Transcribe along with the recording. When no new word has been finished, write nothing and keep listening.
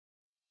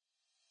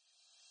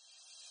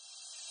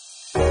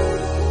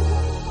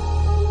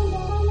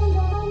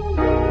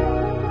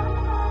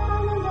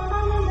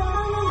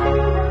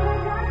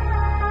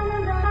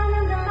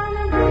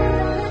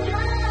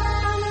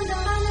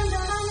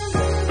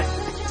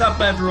What's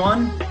up,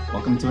 everyone?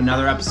 Welcome to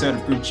another episode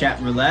of Group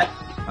Chat Roulette,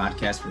 a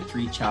podcast where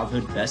three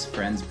childhood best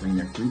friends bring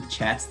their group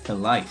chats to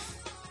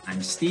life.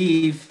 I'm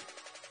Steve.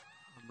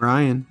 I'm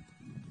Ryan.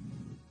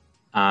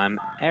 I'm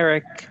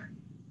Eric.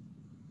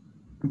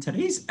 In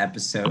today's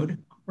episode,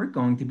 we're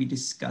going to be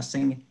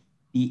discussing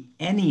the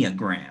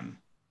Enneagram.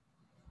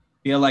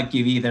 Feel like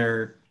you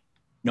either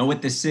know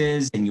what this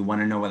is and you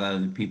want to know what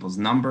other people's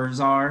numbers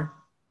are,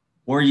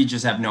 or you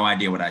just have no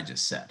idea what I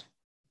just said.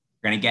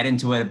 We're going to get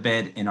into it a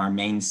bit in our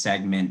main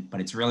segment, but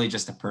it's really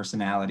just a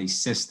personality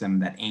system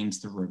that aims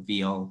to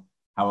reveal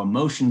how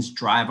emotions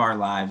drive our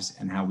lives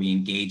and how we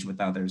engage with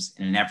others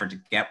in an effort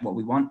to get what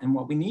we want and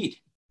what we need.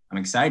 I'm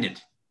excited.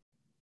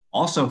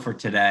 Also for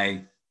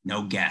today,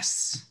 no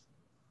guests.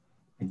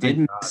 I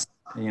didn't,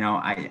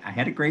 I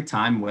had a great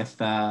time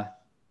with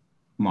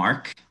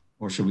Mark,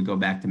 or should we go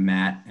back to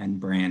Matt and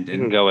Brandon?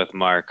 You can go with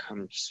Mark.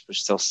 We're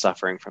still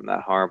suffering from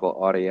that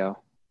horrible audio.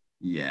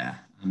 Yeah,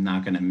 I'm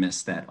not going to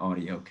miss that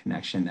audio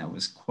connection. That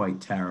was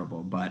quite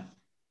terrible, but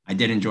I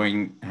did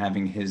enjoy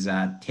having his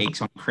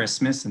takes on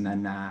Christmas and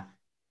then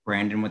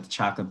Brandon with the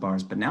chocolate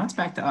bars. But now it's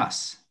back to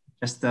us,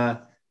 just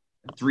the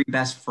three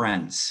best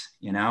friends,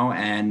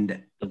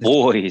 and the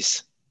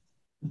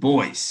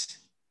boys.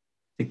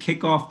 To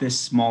kick off this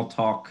small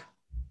talk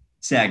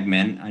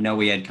segment, I know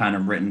we had kind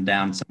of written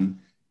down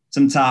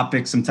some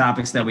topics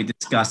that we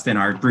discussed in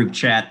our group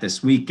chat this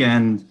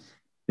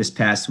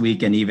past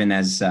week, and even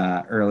as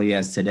early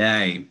as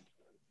today.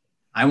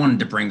 I wanted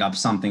to bring up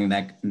something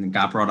that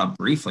got brought up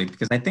briefly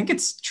because I think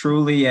it's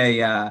truly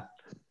a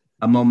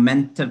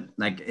momentum.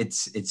 Like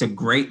it's a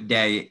great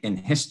day in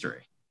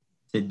history.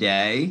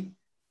 Today,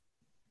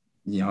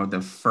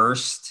 the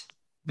first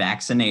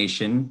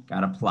vaccination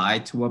got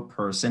applied to a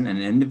person,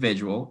 an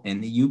individual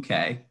in the UK,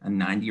 a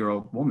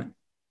 90-year-old woman.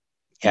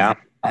 Yeah.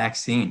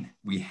 Vaccine.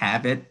 We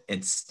have it.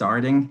 It's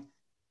starting.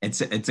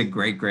 It's a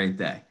great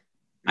day.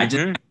 Mm-hmm. I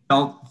just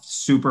felt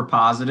super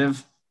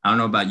positive. I don't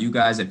know about you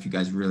guys, if you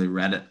guys really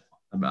read it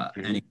about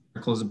any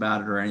articles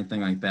about it or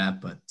anything like that,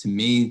 but to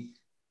me,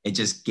 it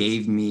just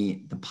gave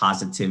me the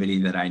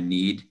positivity that I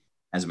need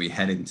as we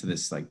head into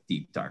this like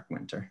deep, dark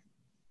winter.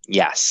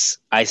 Yes.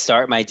 I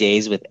start my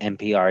days with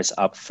NPR's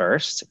Up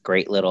First,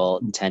 great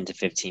little 10 to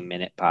 15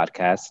 minute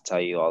podcast to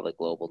tell you all the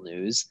global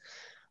news.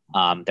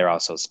 They're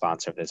also a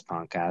sponsor of this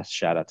podcast.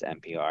 Shout out to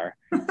NPR.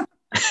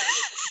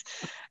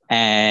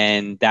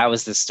 And that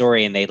was the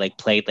story. And they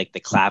played the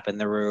clap in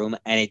the room.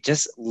 And it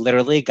just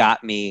literally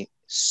got me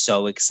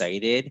so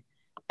excited.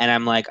 And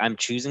I'm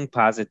choosing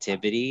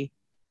positivity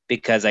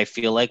because I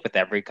feel like with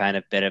every kind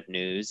of bit of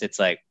news, it's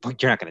like, well,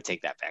 you're not going to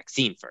take that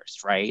vaccine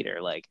first, right?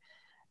 Or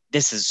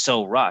this is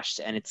so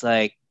rushed. And it's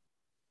like,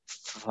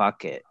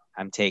 fuck it.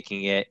 I'm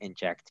taking it.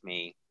 Inject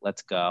me.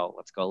 Let's go.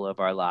 Let's go live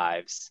our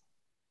lives.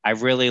 I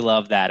really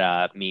love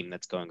that meme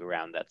that's going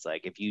around. That's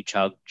like, if you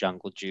chug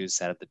jungle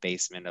juice out of the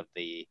basement of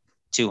the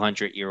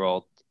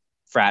 200-year-old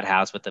frat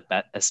house with the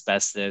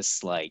asbestos,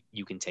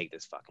 you can take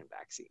this fucking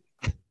vaccine.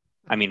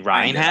 I mean,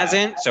 Ryan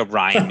hasn't, so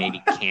Ryan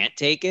maybe can't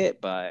take it,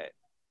 but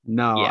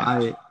no,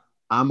 yeah.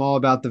 I'm all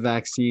about the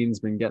vaccines.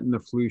 Been getting the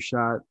flu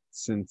shot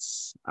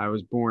since I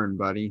was born,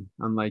 buddy.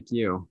 Unlike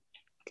you,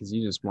 because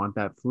you just want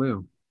that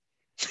flu.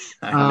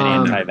 I'm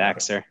an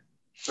anti-vaxxer.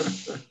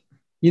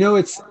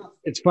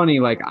 It's funny.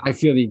 I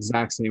feel the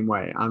exact same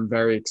way. I'm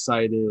very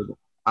excited.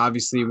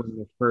 Obviously, when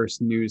the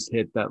first news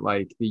hit that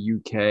the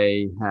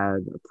UK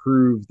had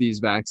approved these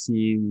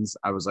vaccines,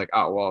 I was like,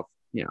 oh, well,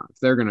 if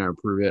they're going to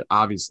approve it,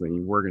 obviously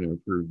we're going to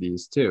approve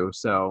these too.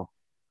 So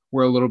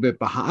we're a little bit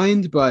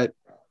behind, but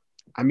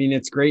I mean,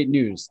 it's great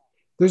news.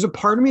 There's a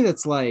part of me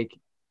that's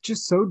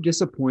just so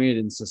disappointed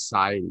in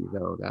society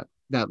though,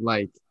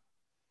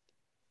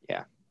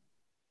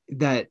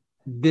 that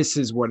this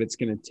is what it's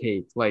going to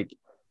take.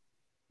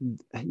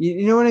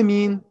 You know what I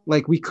mean?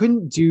 We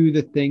couldn't do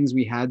the things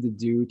we had to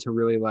do to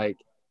really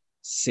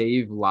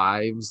save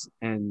lives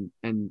and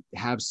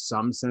have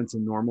some sense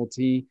of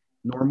normalcy.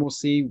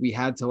 We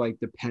had to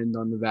depend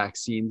on the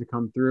vaccine to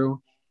come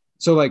through.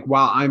 So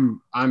while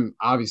I'm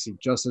obviously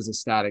just as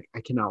ecstatic,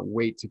 I cannot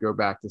wait to go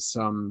back to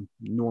some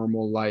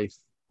normal life.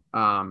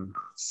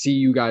 See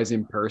you guys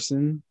in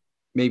person,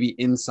 maybe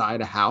inside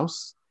a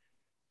house.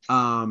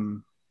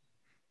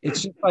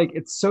 It's just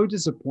it's so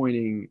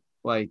disappointing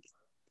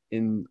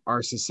in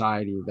our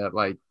society that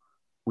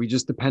we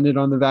just depended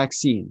on the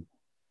vaccine.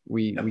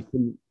 We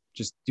couldn't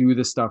just do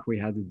the stuff we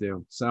had to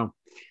do. So,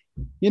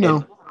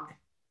 I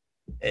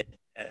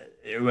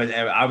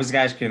was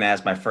guys going to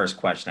ask my first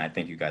question. I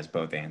think you guys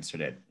both answered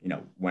it.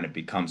 When it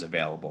becomes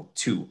available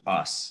to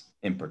us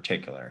in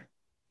particular,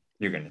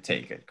 you're going to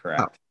take it,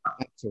 correct? Oh,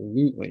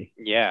 absolutely.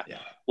 Yeah.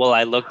 Well,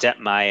 I looked at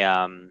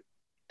my,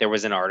 there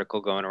was an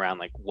article going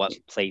around what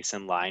place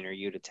in line are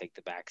you to take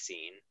the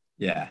vaccine?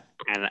 Yeah.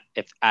 And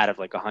if out of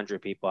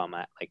 100 people, I'm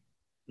at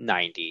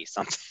 90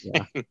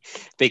 something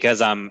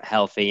because I'm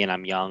healthy and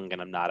I'm young and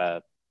I'm not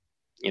a,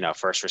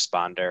 first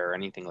responder or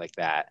anything like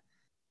that.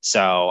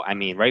 So, I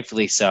mean,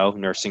 rightfully so,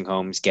 nursing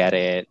homes get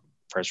it,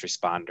 first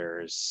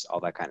responders,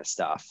 all that kind of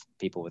stuff,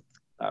 people with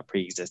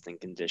pre-existing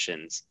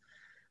conditions.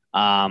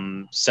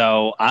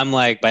 So I'm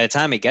like, by the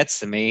time it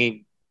gets to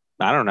me,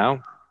 I don't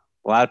know.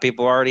 A lot of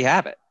people already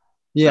have it.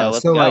 Yeah. So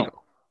let's So go. like,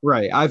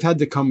 right. I've had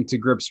to come to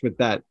grips with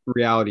that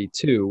reality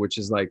too, which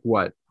is like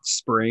what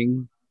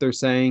spring they're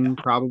saying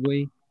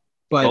probably.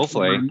 But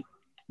Hopefully.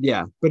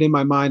 yeah. But in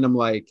my mind, I'm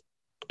like,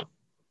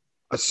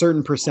 a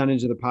certain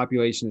percentage of the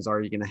population is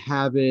already going to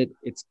have it.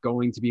 It's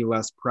going to be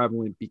less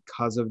prevalent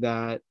because of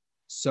that.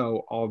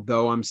 So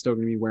although I'm still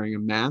going to be wearing a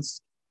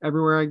mask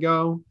everywhere I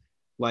go,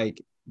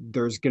 like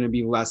there's going to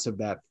be less of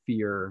that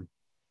fear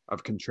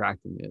of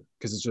contracting it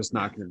because it's just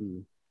not going to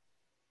be.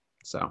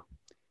 So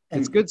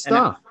it's good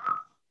stuff.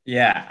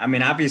 Yeah, I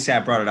mean, obviously,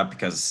 I brought it up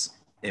because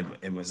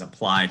it was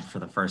applied for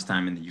the first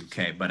time in the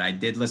UK. But I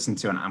did listen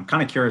to, and I'm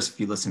kind of curious if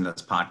you listen to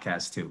this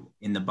podcast too,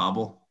 In the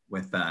Bubble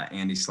with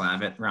Andy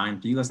Slavitt. Ryan,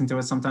 do you listen to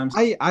it sometimes?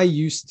 I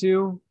used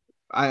to.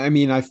 I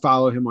mean, I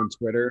follow him on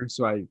Twitter,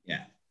 so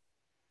Yeah.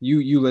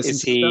 You listen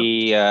Is to stuff?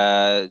 he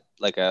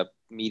like a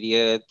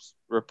media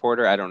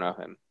reporter? I don't know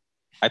him.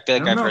 I feel I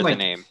like don't I've know, heard the like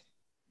name.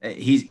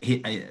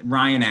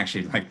 Ryan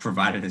actually like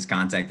provided his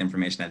contact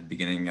information at the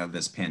beginning of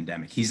this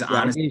pandemic. He's Yeah,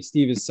 I honest gave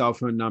Steve his cell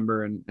phone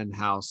number and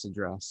house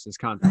address, his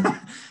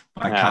contact.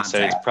 by Yeah, so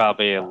he's contact.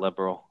 probably a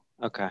liberal.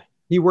 Okay.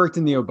 He worked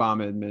in the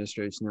Obama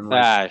administration and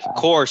like Ah, of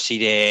course he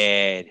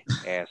did,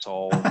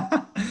 asshole.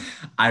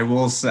 I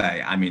will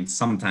say, I mean,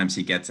 sometimes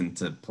he gets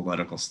into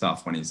political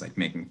stuff when he's like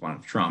making fun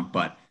of Trump,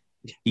 but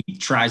he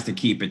tries to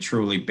keep it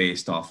truly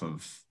based off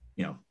of,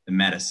 the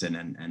medicine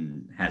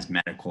and has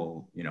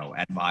medical,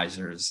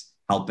 advisors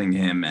helping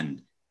him.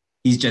 And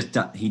he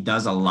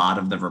does a lot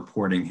of the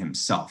reporting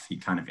himself. He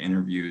kind of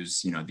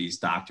interviews, these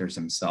doctors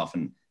himself.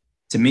 And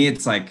to me,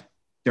 it's like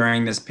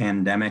during this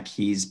pandemic,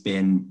 he's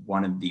been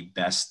one of the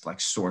best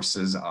like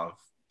sources of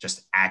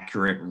just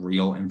accurate,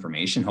 real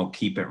information. He'll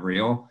keep it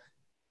real.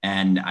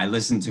 And I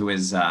listened to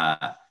his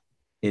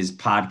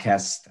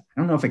podcast. I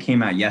don't know if it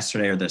came out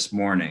yesterday or this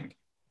morning,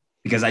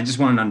 because I just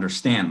wanted to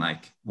understand,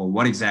 like, well,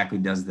 what exactly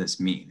does this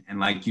mean?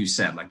 And like you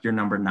said, like you're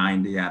number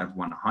 90 out of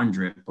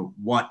 100, but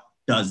what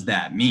does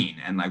that mean?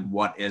 And like,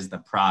 what is the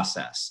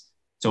process?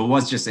 So it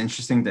was just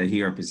interesting to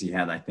hear because he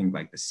had, I think,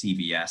 like the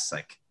CVS,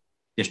 like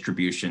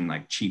distribution,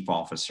 like chief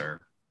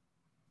officer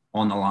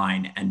on the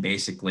line. And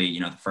basically,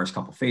 the first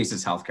couple of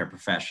phases, healthcare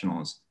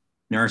professionals,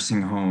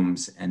 nursing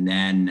homes. And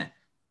then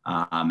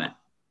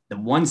the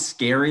one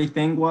scary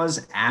thing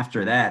was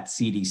after that,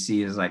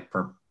 CDC is like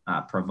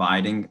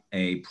providing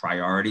a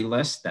priority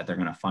list that they're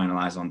going to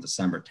finalize on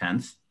December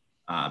 10th,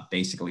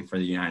 basically for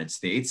the United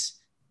States.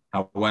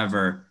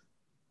 However,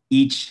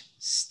 each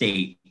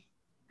state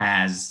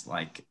has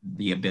like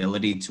the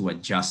ability to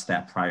adjust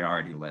that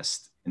priority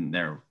list in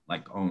their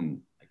like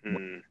own.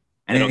 And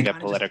and it'll get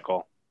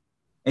political.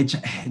 It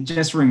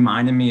just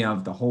reminded me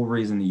of the whole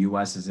reason the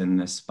U.S. is in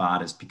this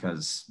spot is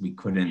because we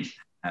couldn't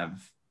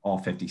have all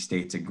 50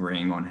 states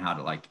agreeing on how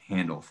to like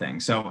handle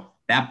things. So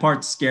that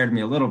part scared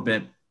me a little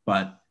bit,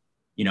 but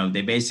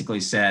they basically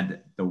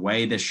said the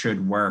way this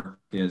should work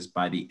is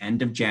by the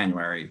end of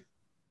January,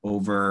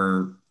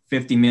 over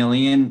 50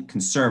 million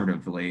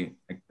conservatively,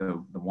 like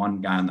the one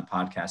guy on the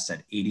podcast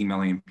said 80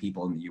 million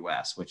people in the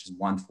US, which is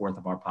 1/4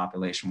 of our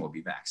population will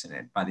be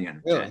vaccinated by the end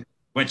of January,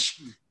 which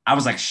I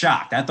was like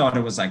shocked. I thought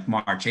it was like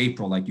March,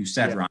 April, like you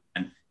said, yeah.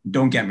 Ryan.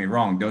 Don't get me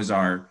wrong. Those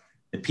are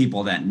the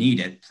people that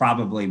need it.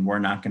 Probably we're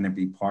not going to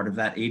be part of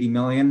that 80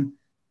 million,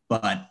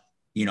 but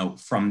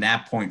from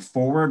that point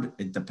forward,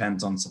 it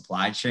depends on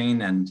supply chain.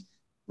 And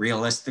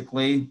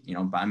realistically,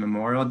 by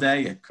Memorial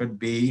Day, it could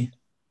be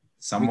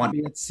somewhat.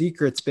 It's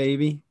secrets,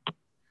 baby.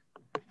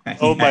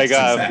 Oh my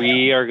God. Exactly.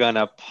 We are going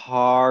to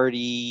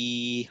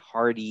party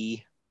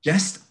hardy.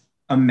 Just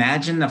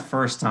imagine the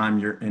first time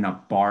you're in a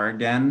bar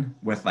again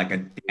with like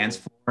a dance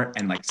floor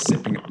and like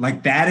sipping.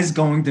 Like that is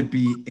going to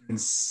be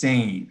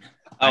insane.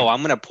 Oh, I'm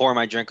going to pour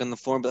my drink on the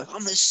floor and be like, I'm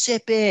going to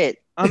sip it.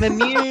 I'm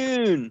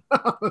immune.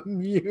 I'm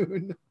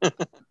immune.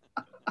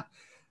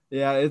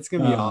 Yeah, it's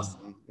gonna be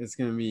awesome. It's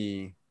gonna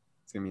be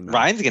nice.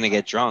 Ryan's gonna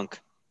get drunk.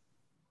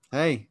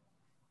 Hey,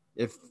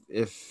 if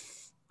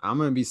I'm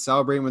gonna be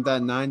celebrating with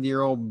that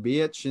 90-year-old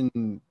bitch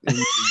in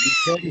the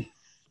UK.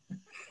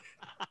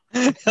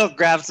 He'll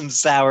grab some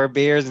sour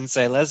beers and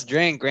say, "Let's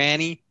drink,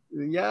 Granny."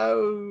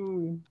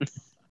 Yo.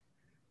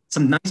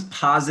 Some nice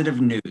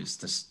positive news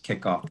to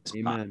kick off this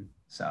Amen.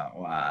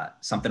 So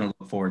something to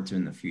look forward to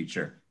in the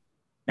future.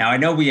 Now, I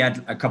know we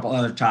had a couple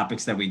other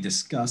topics that we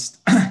discussed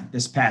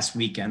this past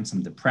weekend,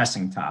 some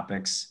depressing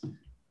topics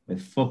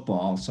with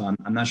football. So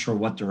I'm not sure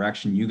what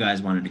direction you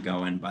guys wanted to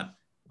go in, but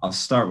I'll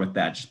start with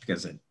that just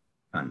because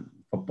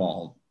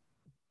football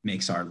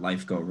makes our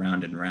life go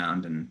round and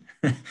round. And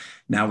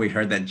now we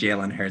heard that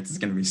Jalen Hurts is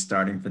going to be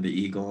starting for the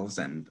Eagles,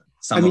 and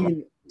some of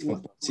the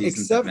football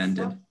seasons have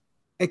ended.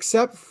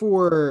 Except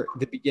for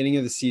the beginning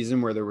of the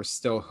season where there was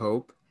still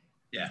hope.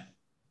 Yeah.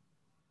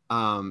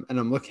 And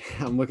I'm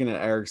looking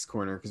at Eric's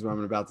corner because what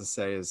I'm about to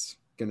say is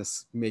going to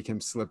make him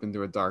slip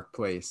into a dark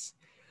place.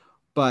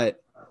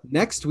 But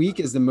next week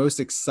is the most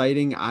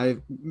excitement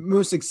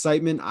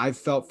I've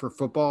felt for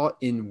football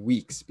in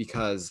weeks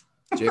because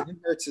Jalen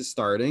Hurts is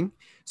starting.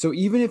 So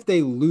even if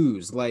they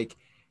lose, like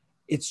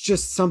it's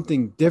just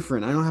something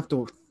different. I don't have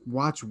to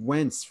watch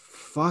Wentz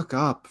fuck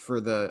up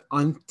for the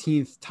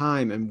umpteenth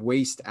time and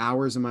waste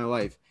hours of my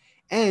life.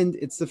 And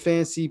it's the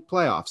fantasy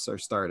playoffs are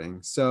starting.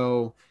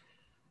 So,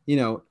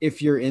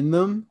 if you're in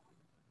them,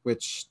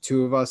 which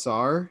two of us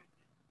are,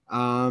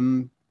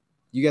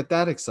 you get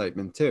that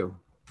excitement too.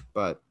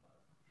 But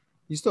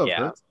you still have Yeah,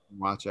 Hurts to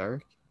watch,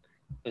 Eric.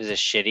 it was a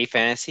shitty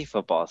fantasy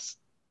football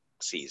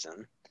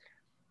season.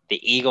 The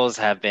Eagles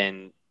have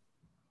been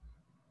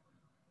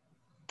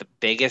the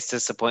biggest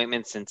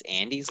disappointment since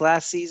Andy's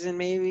last season,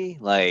 maybe.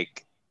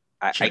 Like,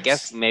 I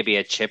guess Chips. maybe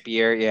a chip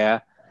year,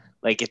 yeah.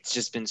 Like, it's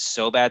just been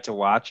so bad to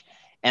watch.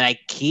 And I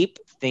keep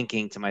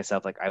thinking to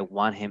myself, like, I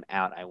want him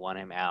out. I want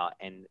him out.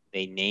 And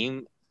they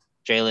name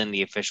Jalen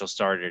the official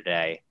starter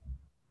today.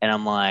 And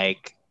I'm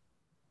like,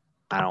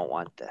 I don't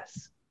want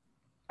this.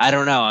 I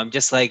don't know. I'm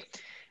just like,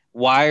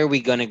 why are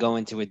we going to go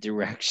into a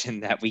direction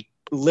that we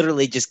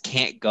literally just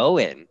can't go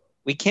in?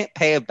 We can't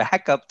pay a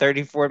backup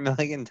 $34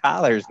 million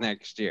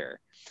next year.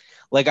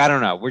 Like, I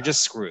don't know. We're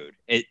just screwed.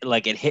 It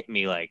hit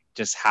me like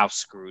just how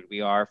screwed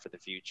we are for the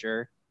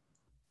future.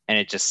 And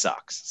it just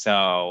sucks.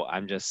 So I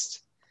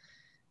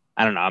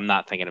don't know. I'm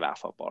not thinking about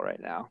football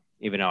right now,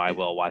 even though I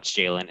will watch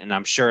Jalen, and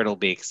I'm sure it'll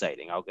be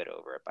exciting. I'll get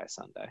over it by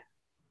Sunday.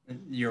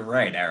 You're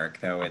right,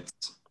 Eric, though.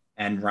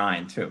 And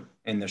Ryan, too.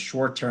 In the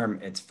short term,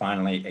 it's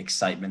finally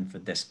excitement for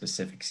this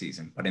specific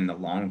season. But in the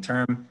long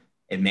term,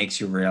 it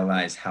makes you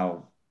realize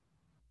how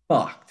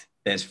fucked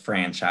this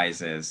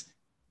franchise is.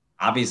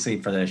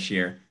 Obviously for this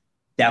year,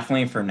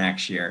 definitely for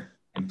next year,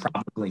 and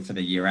probably for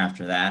the year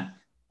after that.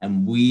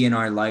 And we in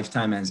our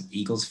lifetime as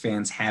Eagles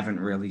fans haven't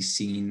really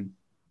seen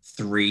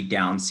three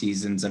down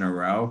seasons in a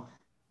row.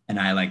 And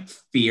I like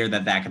fear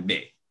that that could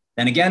be.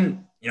 Then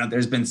again,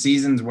 there's been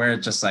seasons where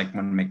it's just like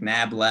when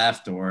McNabb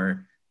left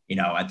or,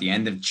 at the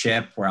end of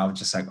Chip, where I was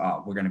just like,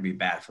 oh, we're going to be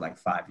bad for like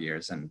 5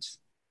 years. And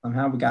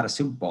somehow we got a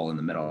Super Bowl in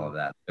the middle of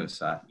that.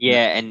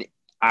 Yeah, and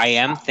I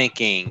am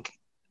thinking,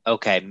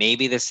 okay,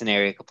 maybe the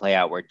scenario could play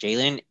out where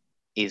Jalen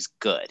is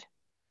good.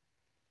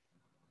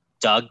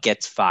 Doug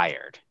gets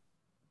fired.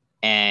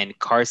 And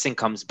Carson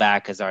comes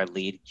back as our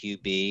lead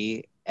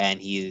QB, and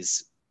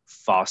he's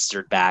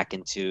fostered back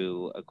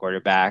into a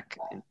quarterback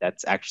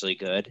that's actually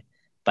good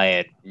by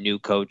a new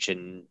coach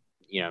and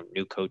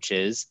new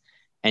coaches,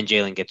 and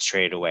Jalen gets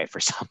traded away for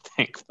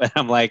something. But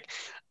I'm like,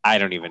 I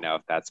don't even know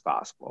if that's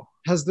possible.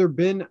 Has there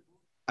been,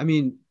 I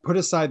mean, put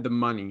aside the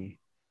money,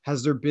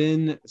 has there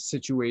been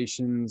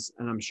situations,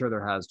 and I'm sure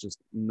there has, just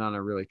none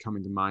are really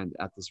coming to mind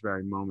at this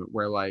very moment,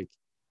 where like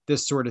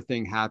this sort of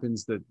thing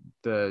happens, that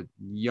the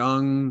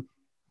young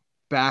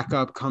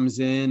backup comes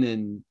in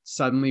and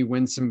suddenly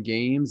wins some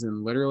games,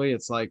 and literally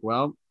it's like,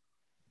 well,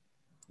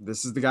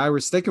 this is the guy we're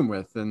sticking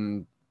with.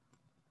 And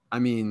I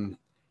mean,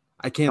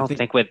 I I can't don't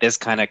think with this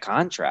kind of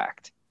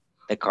contract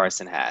that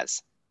Carson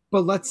has.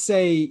 but let's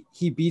say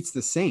he beats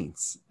the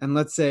Saints, and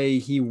let's say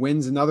he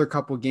wins another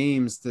couple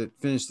games to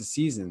finish the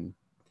season.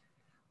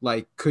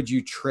 Like, could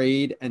you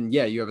trade? And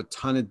yeah, you have a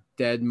ton of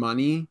dead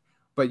money,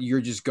 but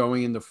you're just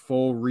going into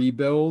full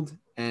rebuild,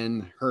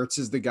 and Hurts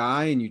is the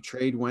guy, and you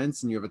trade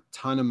Wentz, and you have a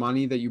ton of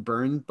money that you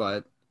burned,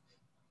 but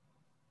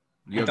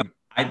you have.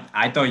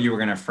 I thought you were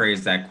going to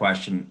phrase that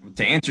question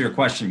to answer your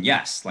question.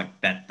 Yes,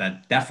 like that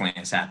definitely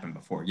has happened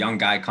before. Young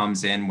guy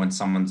comes in when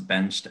someone's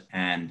benched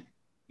and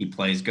he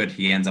plays good.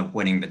 He ends up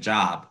winning the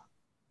job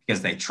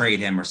because they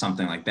trade him or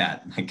something like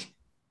that. Like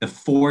the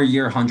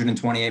 4-year,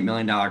 $128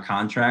 million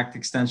contract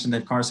extension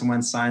that Carson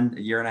Wentz signed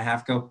a year and a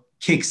half ago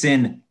kicks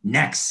in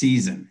next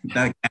season.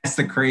 That's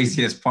the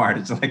craziest part.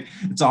 It's like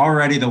it's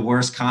already the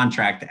worst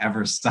contract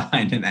ever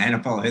signed in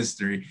NFL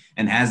history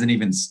and hasn't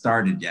even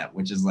started yet,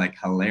 which is like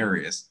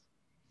hilarious.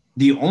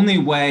 The only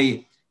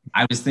way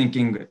I was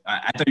thinking,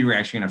 I thought you were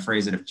actually going to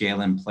phrase it, if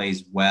Jalen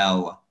plays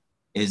well,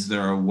 is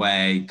there a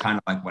way, kind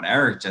of like what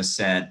Eric just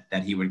said,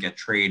 that he would get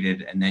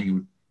traded and then you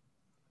would,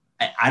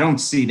 I don't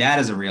see that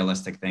as a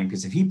realistic thing,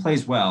 because if he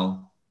plays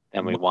well,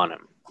 then we want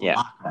him. Yeah.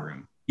 Locker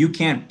room. You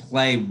can't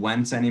play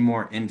Wentz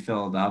anymore in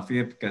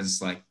Philadelphia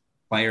because like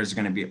players are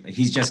going to be,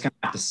 he's just going to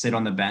have to sit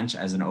on the bench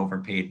as an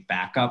overpaid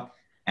backup,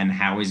 and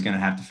Howie's going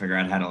to have to figure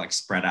out how to like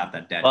spread out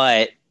that dead.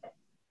 But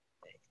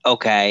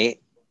okay,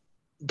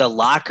 the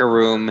locker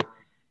room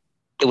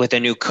with a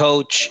new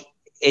coach,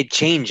 it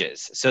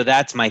changes. So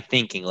that's my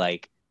thinking.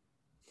 Like,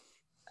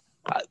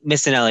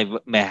 Missinelli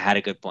had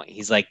a good point.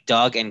 He's like,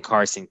 Doug and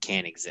Carson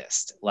can't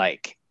exist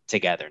like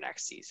together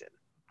next season.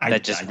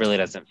 That just really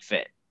doesn't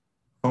fit.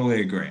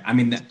 Totally agree. I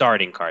mean,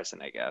 starting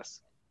Carson, I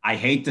guess. I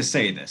hate to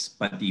say this,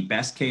 but the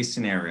best case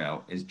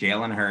scenario is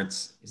Jalen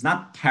Hurts is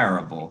not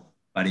terrible,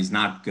 but he's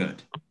not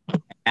good.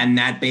 And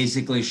that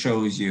basically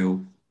shows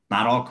you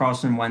not all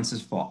Carson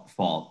Wentz's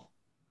fault,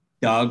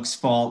 Doug's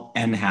fault,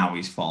 and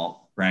Howie's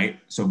fault, right?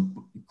 So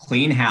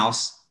clean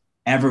house,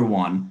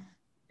 everyone,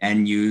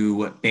 and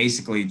you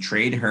basically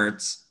trade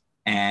Hurts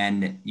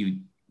and you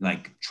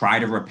like try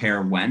to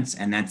repair Wentz.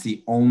 And that's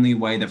the only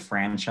way the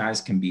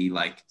franchise can be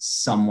like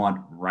somewhat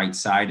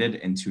right-sided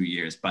in 2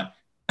 years. But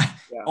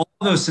all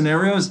of those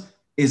scenarios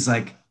is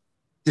like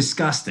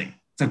disgusting.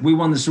 It's It's like we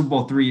won the Super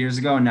Bowl 3 years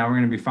ago, and now we're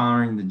going to be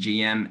firing the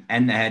GM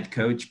and the head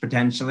coach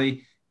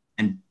potentially.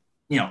 And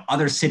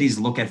other cities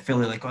look at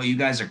Philly like, oh, you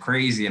guys are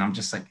crazy. And I'm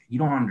just like, you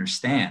don't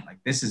understand. Like,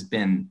 this has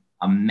been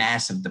a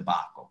massive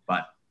debacle.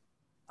 But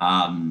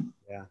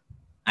Yeah.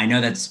 I know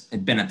that's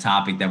been a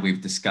topic that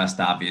we've discussed,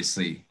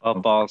 obviously.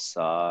 Football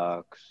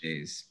sucks.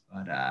 Days,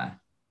 but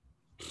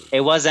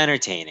it was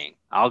entertaining.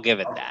 I'll give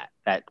it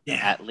that. Yeah.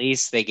 At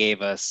least they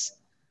gave us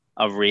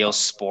a real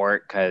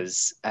sport,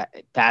 because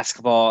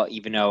basketball,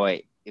 even though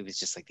it was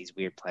just like these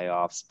weird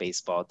playoffs,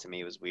 baseball to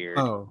me was weird.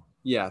 Oh,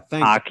 yeah.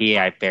 Hockey,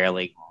 I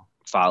barely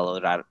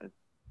followed out,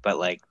 but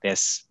like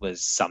this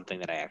was something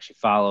that I actually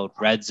followed.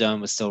 Red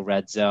Zone was still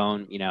Red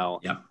Zone.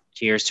 Yep.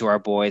 Cheers to our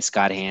boy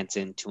Scott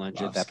Hansen,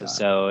 200th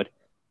episode,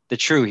 the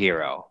true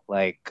hero.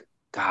 Like,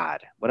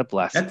 God, what a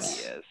blessing he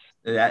is.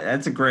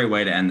 That's a great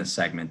way to end the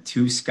segment,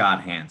 to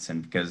Scott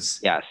Hansen, because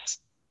yes,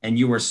 and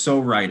you were so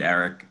right,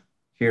 Eric.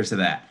 Here's to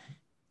that.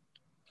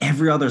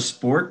 Every other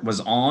sport was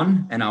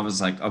on, and I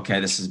was like,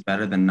 okay, this is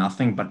better than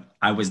nothing, but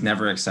I was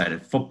never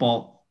excited.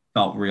 Football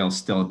felt real,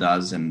 still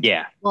does. And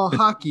yeah. Well,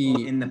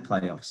 hockey in the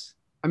playoffs.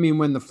 I mean,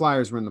 when the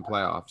Flyers were in the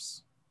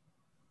playoffs.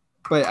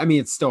 But I mean,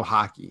 it's still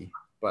hockey.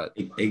 But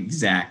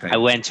exactly. I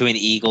went to an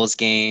Eagles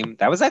game.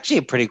 That was actually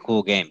a pretty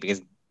cool game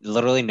because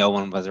literally no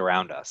one was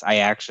around us. I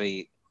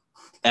actually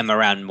am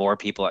around more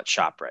people at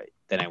ShopRite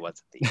than I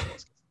was at the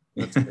Eagles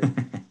game. That's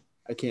great.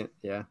 I can't,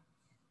 yeah.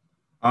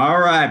 All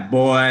right,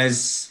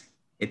 boys.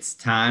 It's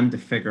time to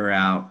figure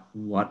out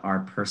what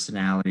our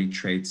personality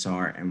traits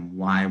are and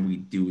why we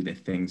do the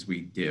things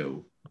we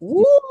do.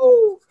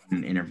 Woo!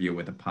 An interview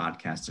with a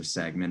podcaster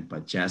segment,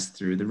 but just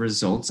through the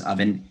results of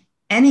an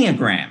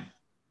Enneagram.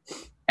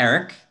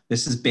 Eric,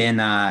 this has been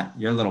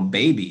your little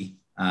baby.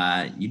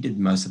 You did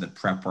most of the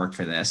prep work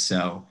for this,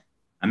 so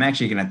I'm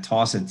actually going to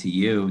toss it to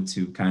you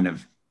to kind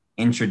of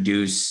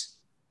introduce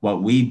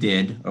what we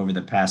did over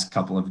the past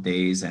couple of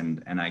days,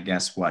 and I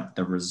guess what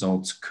the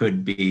results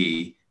could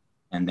be,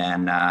 and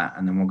then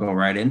we'll go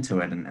right into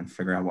it and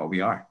figure out what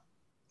we are.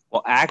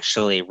 Well,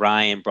 actually,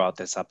 Ryan brought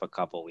this up a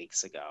couple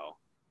weeks ago,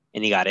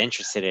 and he got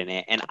interested in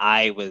it, and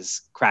I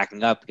was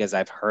cracking up because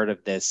I've heard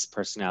of this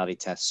personality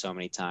test so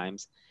many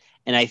times,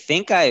 and I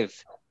think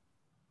I've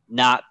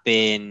not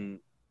been.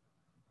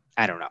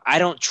 I don't know. I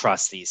don't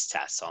trust these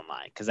tests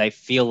online because I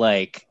feel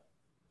like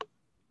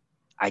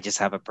I just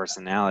have a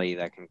personality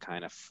that can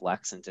kind of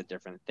flex into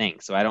different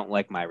things. So I don't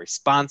like my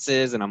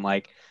responses, and I'm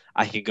like,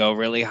 I could go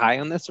really high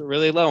on this or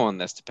really low on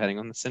this, depending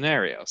on the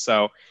scenario.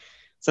 So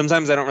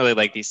sometimes I don't really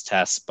like these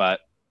tests, but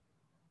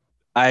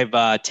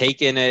I've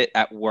taken it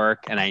at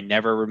work, and I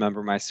never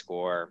remember my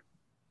score.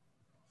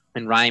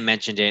 And Ryan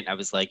mentioned it. I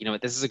was like, you know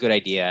what, this is a good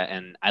idea,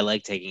 and I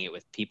like taking it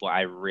with people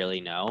I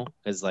really know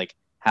because, like,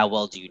 how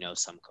well do you know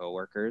some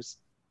coworkers?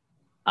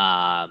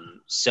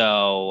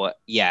 So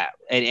yeah,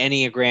 an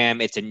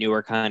Enneagram, it's a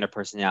newer kind of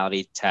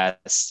personality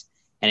test,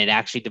 and it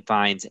actually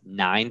defines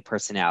 9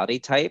 personality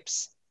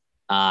types.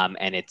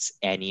 And it's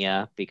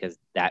Ennea because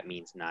that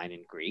means 9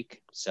 in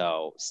Greek.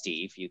 So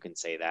Steve, you can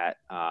say that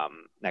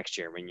next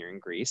year when you're in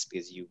Greece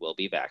because you will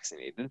be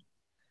vaccinated.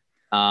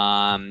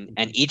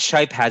 And each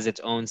type has its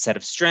own set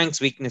of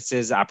strengths,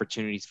 weaknesses,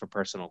 opportunities for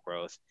personal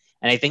growth.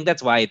 And I think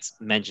that's why it's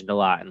mentioned a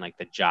lot in like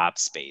the job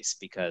space,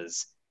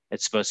 because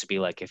it's supposed to be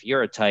like, if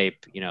you're a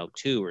type,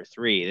 2 or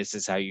 3, this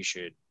is how you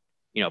should,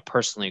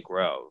 personally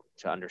grow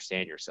to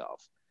understand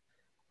yourself.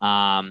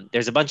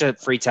 There's a bunch of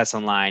free tests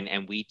online,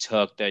 and we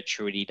took the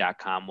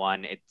truity.com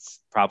one. It's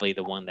probably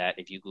the one that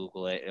if you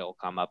Google it, it'll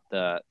come up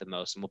the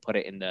most, and we'll put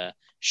it in the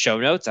show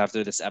notes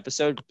after this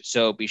episode.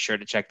 So be sure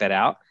to check that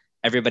out.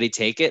 Everybody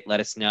take it. Let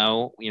us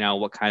know,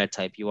 what kind of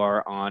type you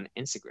are on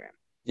Instagram.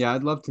 Yeah,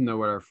 I'd love to know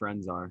what our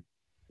friends are.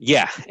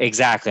 Yeah,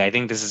 exactly. I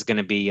think this is going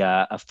to be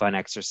a fun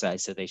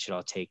exercise, so they should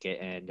all take it.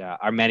 And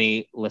our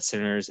many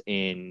listeners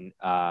in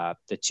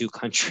the 2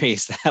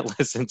 countries that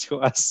listen to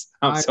us,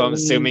 so I'm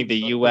assuming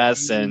the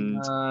U.S.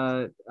 and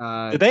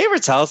did they ever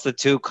tell us the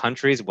 2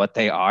 countries what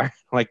they are?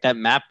 Like that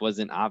map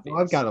wasn't obvious.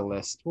 Well, I've got a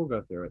list. We'll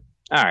go through it.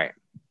 All right.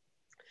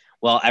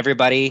 Well,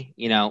 everybody,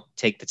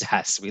 take the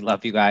test. We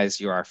love you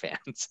guys. You're our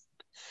fans.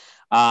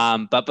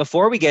 But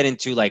before we get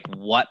into like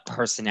what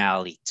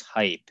personality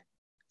type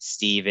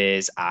Steve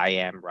is, I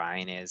am,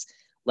 Ryan is,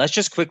 let's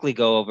just quickly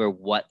go over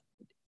what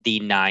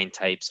the 9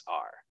 types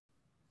are.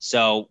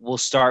 So we'll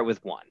start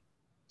with 1.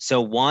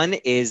 So 1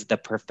 is the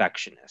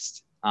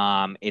perfectionist.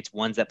 It's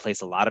ones that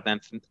place a lot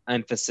of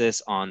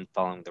emphasis on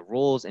following the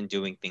rules and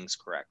doing things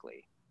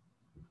correctly.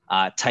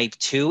 Type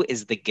 2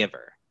 is the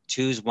giver.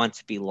 2s want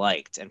to be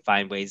liked and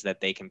find ways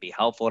that they can be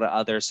helpful to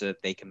others so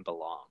that they can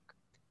belong.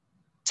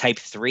 Type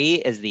 3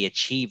 is the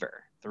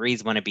achiever.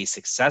 3s want to be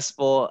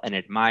successful and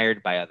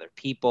admired by other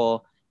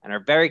people and are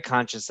very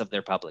conscious of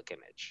their public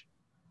image.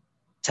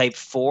 Type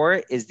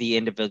 4 is the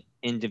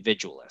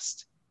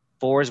individualist.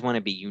 4s want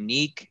to be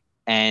unique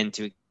and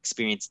to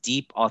experience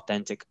deep,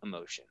 authentic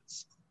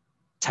emotions.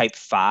 Type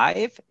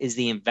 5 is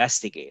the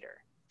investigator.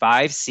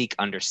 5s seek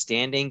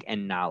understanding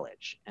and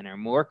knowledge and are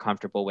more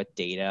comfortable with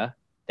data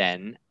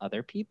than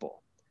other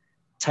people.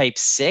 Type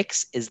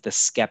 6 is the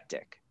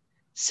skeptic.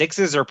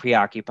 Sixes are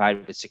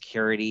preoccupied with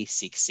security,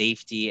 seek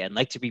safety, and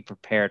like to be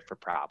prepared for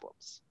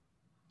problems.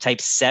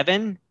 Type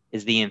 7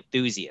 is the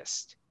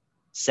enthusiast.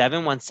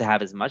 7 wants to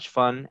have as much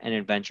fun and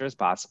adventure as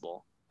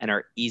possible and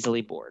are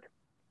easily bored.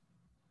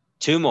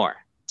 2 more.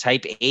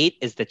 Type 8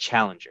 is the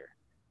challenger.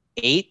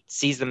 8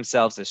 sees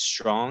themselves as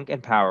strong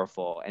and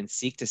powerful and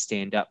seek to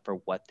stand up for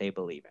what they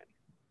believe in.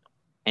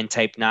 And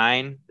type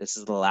 9, this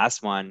is the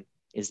last one,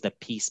 is the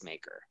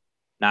peacemaker.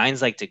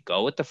 9s like to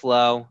go with the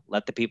flow,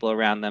 let the people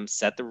around them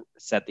set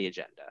the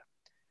agenda.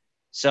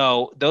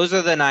 So those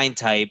are the 9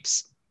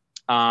 types.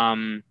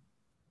 And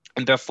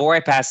before I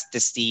pass it to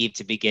Steve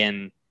to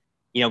begin,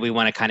 we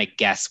want to kind of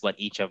guess what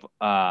each of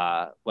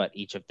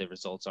the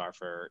results are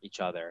for each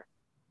other.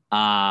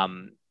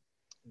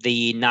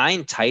 The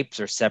 9 types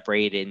are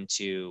separated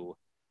into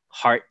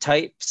heart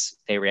types.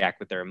 They react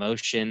with their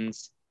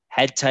emotions.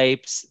 Head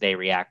types, they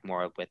react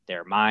more with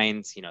their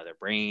minds, their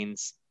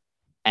brains.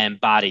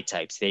 And body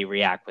types, they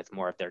react with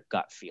more of their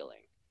gut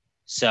feeling.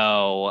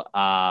 So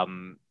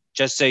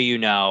just so you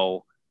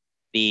know,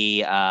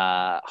 the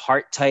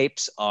heart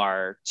types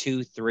are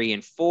 2, 3,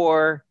 and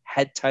 4.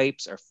 Head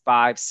types are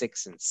 5,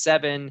 6, and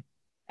 7.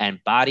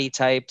 And body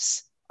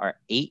types are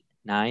 8,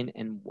 9,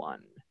 and 1.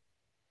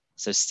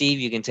 So Steve,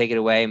 you can take it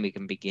away and we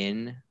can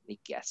begin the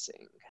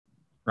guessing.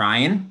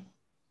 Ryan,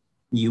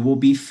 you will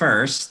be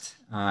first,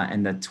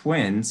 and the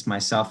twins,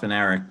 myself and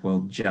Eric,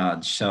 will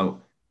judge.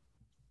 So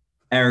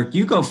Eric,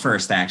 you go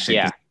first, actually.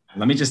 Yeah.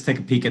 Let me just take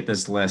a peek at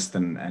this list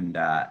and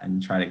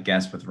try to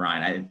guess with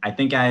Ryan. I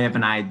think I have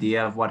an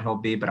idea of what he'll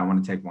be, but I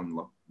want to take one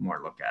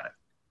more look at it.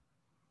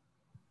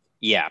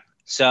 Yeah.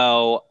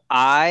 So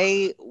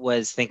I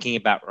was thinking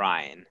about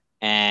Ryan,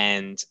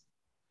 and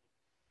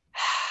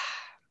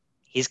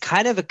he's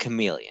kind of a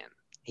chameleon.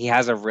 He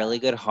has a really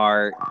good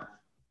heart,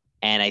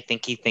 and I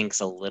think he thinks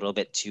a little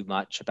bit too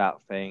much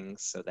about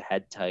things. So the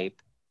head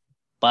type.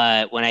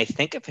 But when I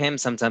think of him,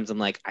 sometimes I'm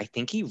like, I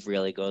think he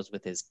really goes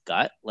with his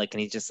gut. Like,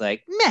 and he's just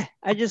like, meh,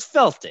 I just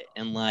felt it.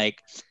 And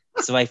like,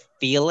 so I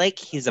feel like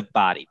he's a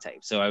body type.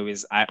 So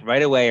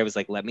right away, I was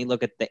like, let me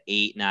look at the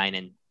 8,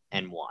 9,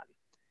 and 1.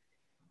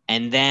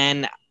 And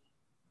then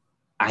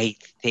I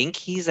think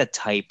he's a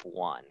type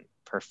 1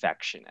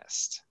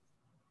 perfectionist.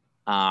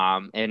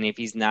 And if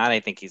he's not, I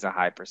think he's a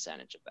high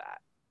percentage of that.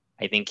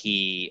 I think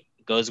he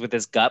goes with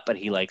his gut, but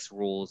he likes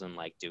rules and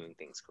like doing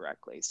things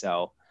correctly.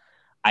 So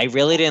I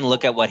really didn't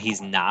look at what he's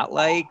not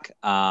like.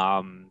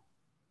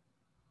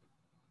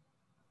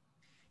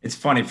 It's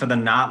funny for the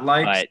not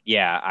likes. But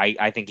yeah,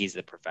 I think he's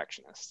the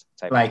perfectionist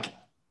type. Like,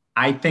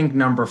 I think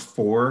number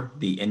 4,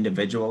 the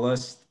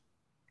individualist,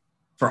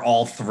 for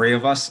all 3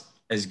 of us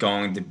is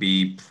going to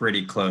be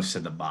pretty close to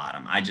the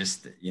bottom. I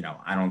just,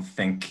 I don't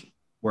think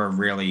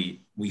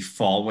we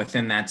fall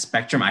within that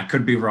spectrum. I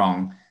could be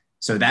wrong.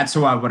 So that's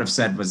who I would have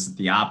said was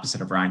the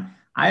opposite of Ryan.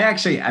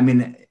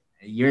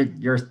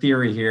 Your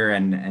theory here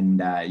and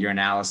your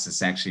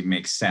analysis actually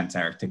makes sense,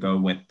 Eric, to go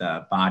with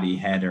the body,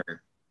 head,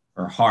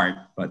 or heart.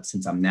 But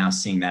since I'm now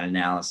seeing that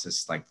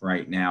analysis like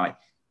right now,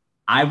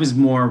 I was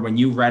more, when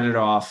you read it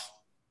off,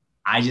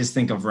 I just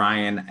think of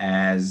Ryan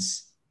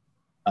as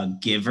a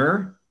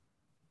giver,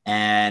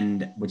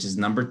 and which is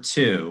number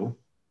 2,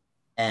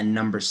 and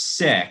number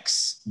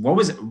 6.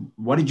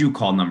 What did you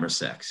call number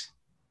 6?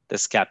 The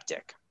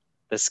skeptic.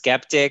 The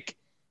skeptic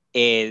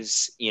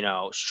is,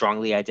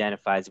 strongly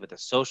identifies with a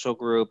social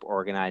group,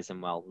 organized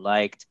and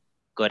well-liked,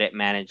 good at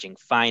managing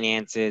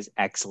finances,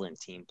 excellent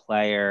team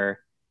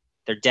player.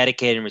 They're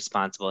dedicated and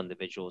responsible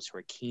individuals who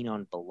are keen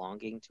on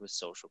belonging to a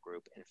social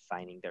group and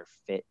finding their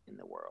fit in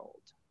the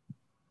world.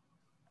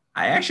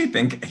 I actually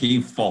think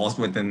he falls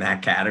within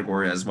that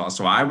category as well.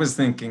 So I was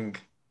thinking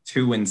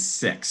 2 and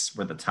 6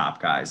 were the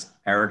top guys.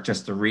 Eric,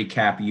 just to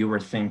recap, you were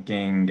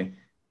thinking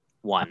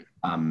 1.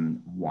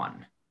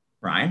 1.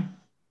 Ryan?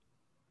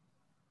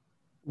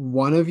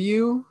 One of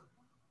you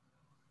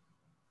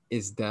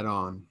is dead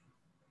on,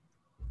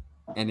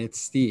 and it's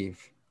Steve.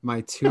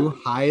 My 2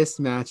 highest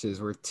matches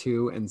were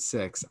 2 and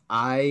 6.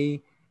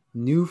 I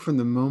knew from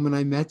the moment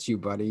I met you,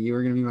 buddy, you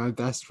were going to be my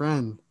best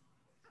friend.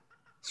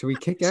 Should we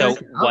kick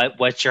Eric out?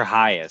 What's your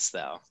highest,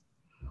 though?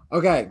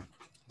 Okay,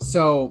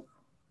 so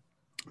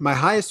my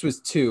highest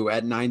was 2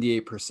 at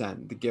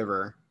 98%, the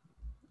giver.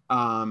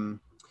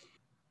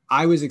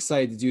 I was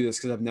excited to do this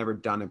because I've never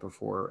done it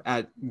before.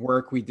 At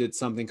work, we did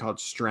something called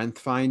Strength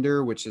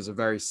Finder, which is a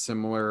very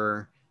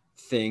similar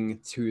thing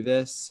to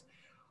this.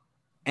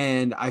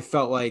 And I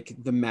felt like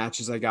the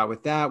matches I got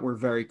with that were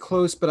very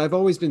close, but I've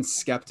always been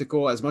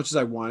skeptical. As much as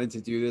I wanted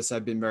to do this,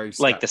 I've been very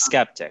skeptical. Like the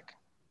skeptic.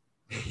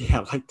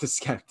 Yeah, like the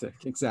skeptic.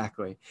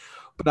 Exactly.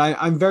 But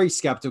I'm very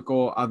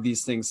skeptical of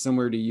these things,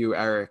 similar to you,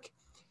 Eric.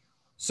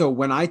 So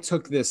when I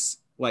took this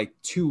like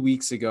 2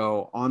 weeks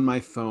ago on my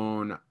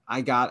phone, I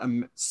got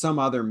some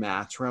other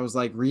match where I was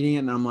like reading it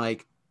and I'm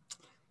like,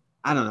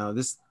 I don't know,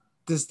 this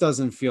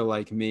doesn't feel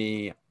like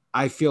me.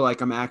 I feel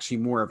like I'm actually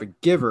more of a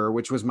giver,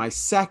 which was my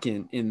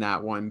second in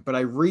that one. But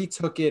I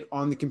retook it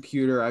on the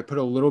computer. I put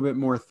a little bit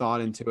more thought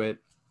into it.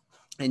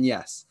 And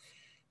yes,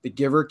 The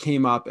Giver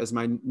came up as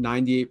my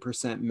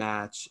 98%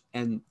 match.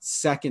 And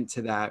second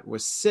to that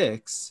was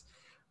 6,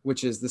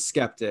 which is the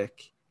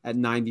Skeptic at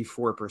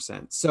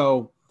 94%.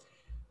 So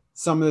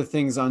some of the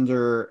things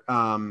under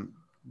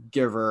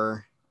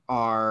Giver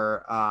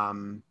are,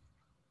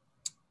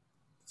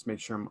 let's make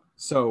sure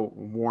so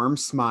warm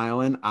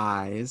smile and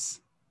eyes,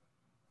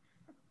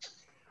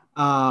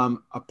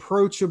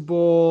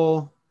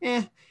 approachable,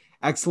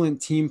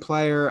 excellent team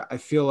player. I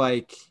feel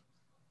like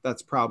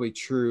that's probably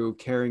true.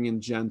 Caring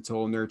and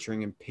gentle,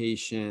 nurturing and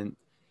patient.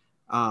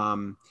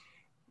 And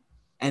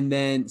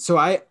then, so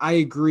I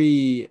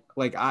agree.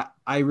 Like,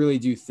 I really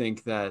do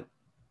think that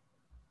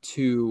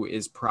 2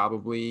 is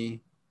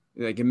probably,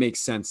 like, it makes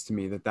sense to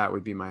me that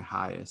would be my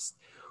highest.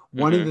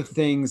 One of the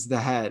things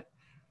that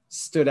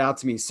stood out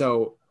to me.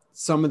 So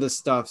some of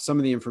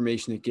the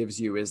information it gives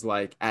you is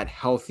like at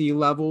healthy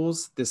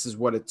levels, this is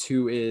what a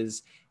 2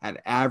 is,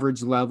 at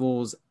average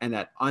levels, and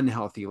at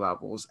unhealthy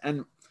levels.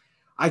 And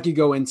I could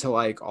go into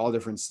like all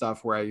different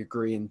stuff where I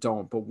agree and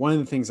don't, but one of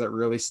the things that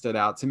really stood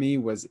out to me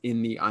was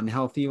in the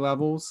unhealthy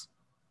levels.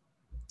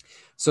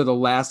 So the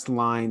last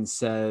line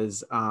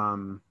says,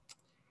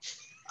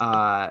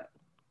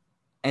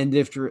 and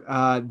if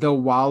they'll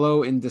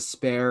wallow in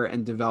despair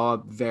and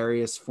develop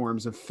various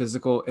forms of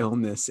physical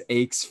illness,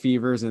 aches,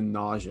 fevers, and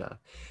nausea.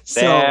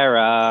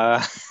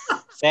 Sarah,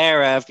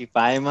 Sarah, if you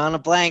find him on a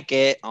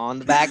blanket on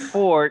the back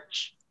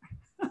porch.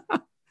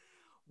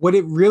 What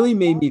it really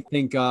made me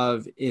think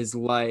of is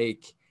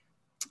like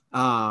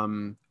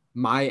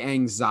my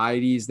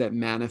anxieties that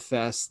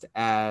manifest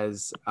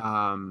as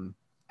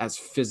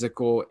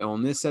physical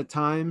illness at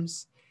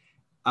times.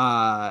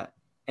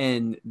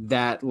 And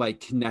that like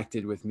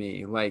connected with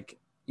me. Like,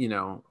 you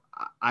know,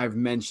 I've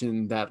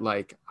mentioned that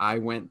like I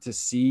went to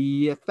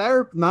see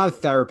not a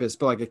therapist,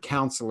 but like a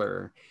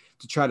counselor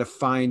to try to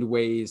find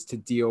ways to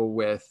deal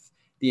with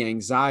the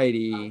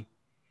anxiety.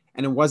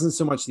 And it wasn't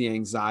so much the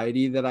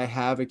anxiety that I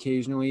have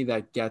occasionally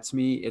that gets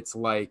me. It's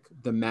like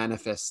the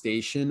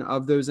manifestation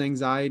of those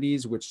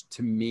anxieties, which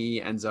to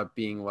me ends up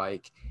being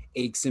like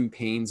aches and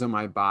pains on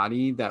my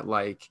body that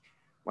like,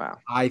 wow,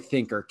 I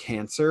think are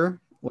cancer.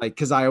 Like,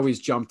 cause I always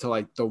jump to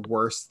like the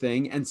worst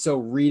thing. And so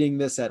reading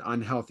this at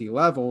unhealthy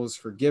levels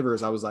for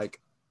Givers, I was like,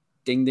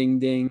 ding, ding,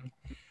 ding.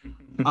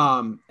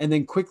 And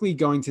then quickly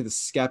going to the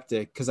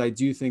Skeptic, cause I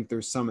do think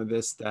there's some of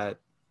this that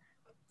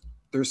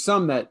there's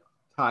some that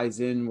ties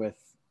in with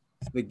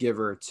the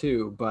Giver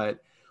too, but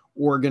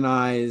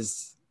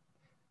organized.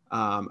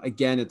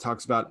 Again, it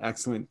talks about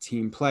excellent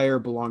team player,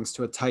 belongs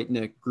to a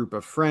tight-knit group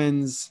of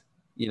friends.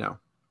 You know,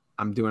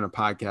 I'm doing a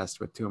podcast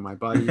with 2 of my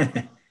buddies.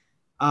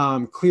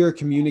 Clear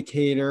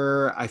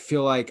communicator. I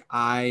feel like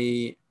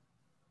I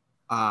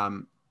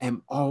am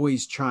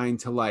always trying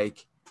to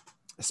like,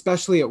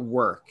 especially at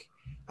work,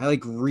 I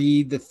like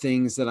read the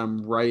things that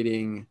I'm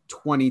writing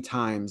 20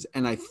 times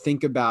and I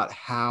think about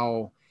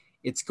how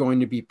it's going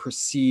to be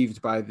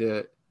perceived by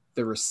the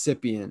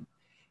recipient.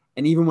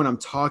 And even when I'm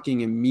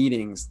talking in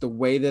meetings, the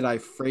way that I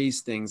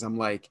phrase things, I'm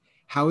like,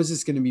 how is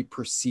this going to be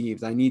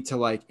perceived? I need to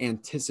like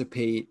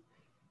anticipate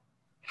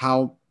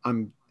how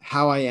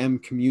I am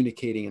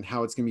communicating and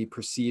how it's going to be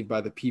perceived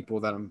by the people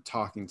that I'm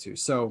talking to.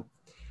 So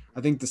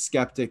I think the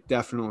Skeptic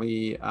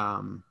definitely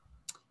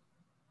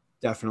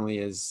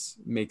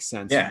makes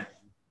sense. Yeah.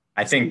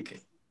 I think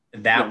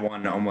that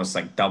one almost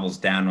like doubles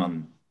down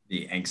on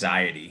the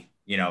anxiety,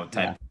 you know,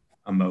 type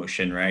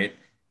emotion, right?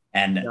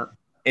 And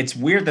it's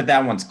weird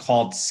that one's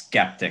called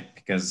Skeptic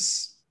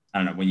because I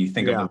don't know, when you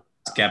think of a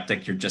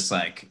skeptic, you're just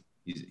like,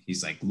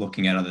 he's like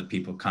looking at other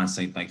people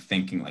constantly, like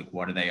thinking like,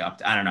 what are they up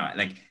to? I don't know.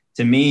 Like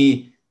to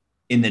me,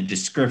 in the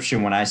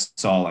description, when I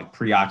saw like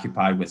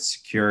preoccupied with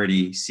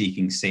security,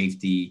 seeking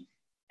safety,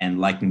 and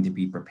liking to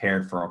be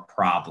prepared for our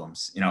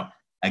problems, you know,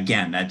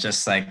 again, that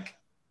just like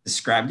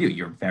described you.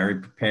 You're very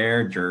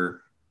prepared.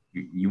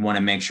 You want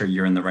to make sure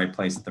you're in the right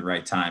place at the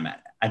right time.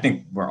 I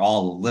think we're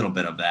all a little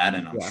bit of that.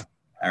 And I'm sure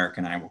Eric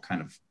and I will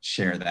kind of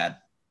share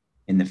that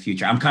in the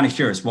future. I'm kind of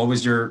curious.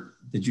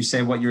 Did you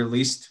say what your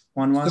least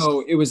one was?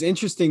 So it was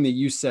interesting that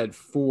you said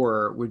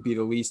 4 would be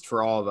the least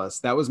for all of us.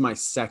 That was my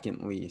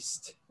second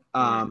least.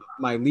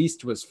 My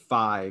least was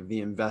 5, the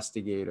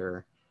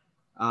investigator.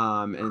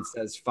 And it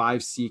says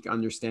 5 seek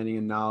understanding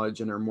and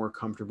knowledge and are more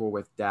comfortable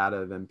with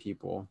data than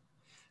people.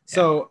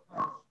 So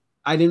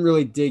I didn't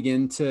really dig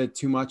into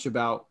too much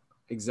about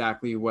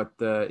exactly what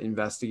the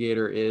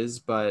investigator is,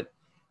 but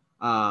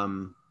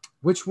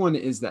which one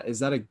is that? Is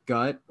that a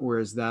gut or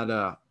is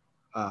that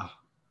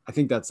I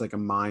think that's like a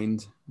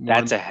mind one.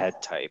 That's a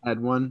head type. Head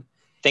one.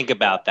 Think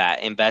about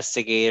that.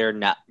 Investigator,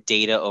 not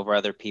data over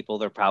other people.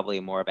 They're probably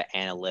more of an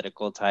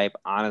analytical type.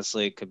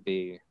 Honestly, it could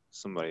be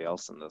somebody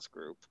else in this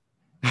group.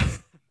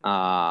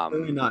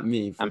 Really not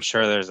me. I'm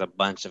sure there's a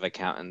bunch of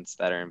accountants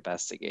that are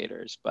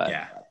investigators, but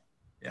yeah.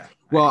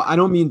 Well, I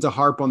don't mean to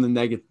harp on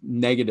the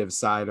negative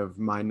side of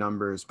my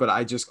numbers, but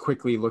I just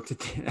quickly looked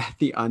at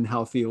the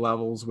unhealthy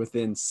levels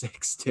within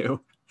 6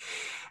 too.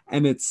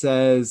 And it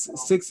says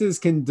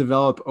 6s can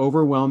develop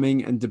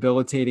overwhelming and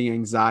debilitating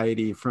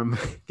anxiety from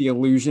the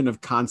illusion of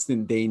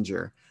constant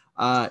danger.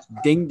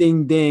 Ding,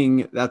 ding,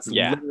 ding. That's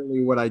Yeah.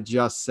 literally what I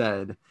just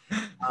said.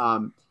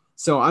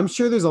 So I'm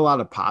sure there's a lot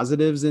of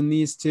positives in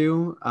these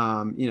two.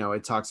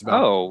 It talks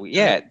about Oh,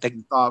 yeah.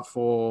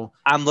 thoughtful.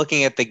 I'm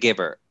looking at the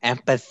giver,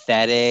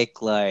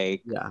 empathetic,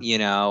 like,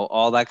 Yeah.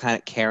 all that kind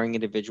of caring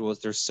individuals.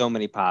 There's so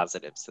many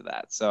positives to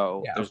that.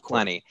 So Yeah, there's of course.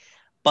 plenty.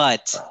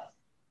 But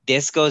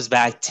this goes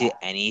back to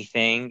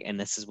anything, and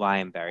this is why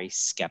I'm very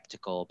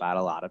skeptical about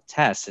a lot of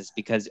tests, is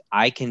because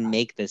I can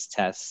make this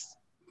test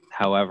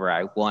however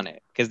I want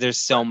it. Because there's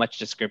so much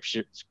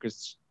descriptors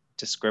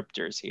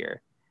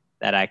here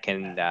that I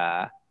can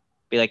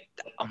be like,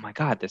 oh my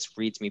God, this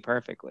reads me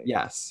perfectly.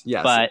 Yes.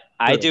 But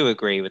I Good. do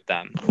agree with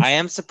them. I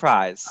am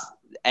surprised.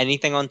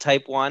 Anything on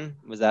type 1?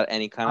 Was that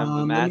any kind of a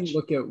Let me match?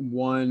 look at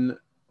one.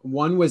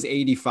 One was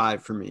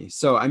 85 for me.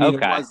 So I mean,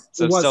 Okay. it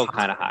So was still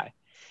kind of high.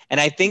 And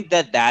I think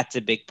that that's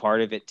a big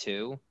part of it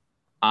too.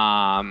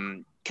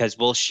 Because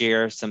we'll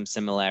share some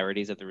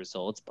similarities of the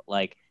results, but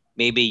like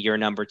maybe your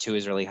number 2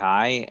 is really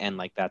high and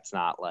like that's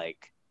not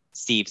like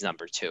Steve's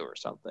number 2 or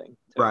something.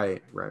 Too.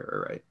 right.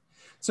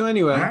 So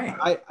anyway, All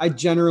right. I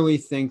generally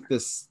think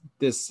this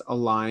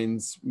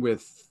aligns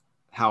with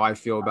how I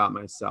feel about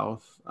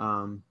myself.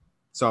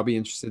 So I'll be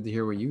interested to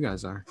hear what you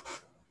guys are.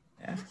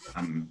 Yeah,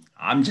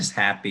 I'm just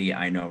happy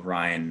I know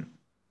Ryan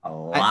a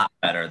lot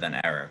better than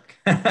Eric.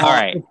 All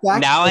right. in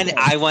fact, Now okay.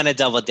 I want to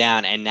double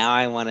down, and now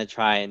I want to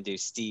try and do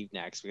Steve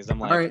next because I'm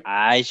like, right.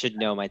 I should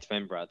know my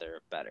twin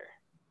brother better.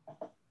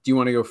 Do you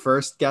want to go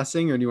first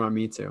guessing or do you want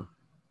me to?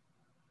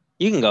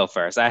 You can go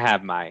first. I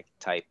have my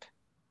type.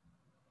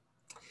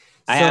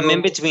 I'm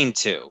in between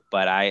two,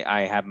 but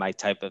I have my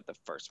type of the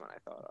first one I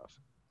thought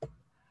of.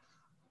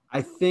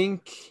 I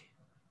think.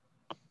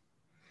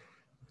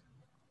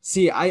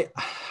 See, I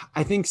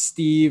think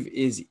Steve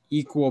is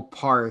equal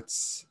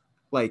parts.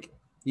 Like,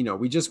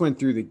 we just went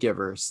through the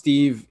giver.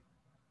 Steve,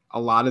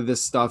 a lot of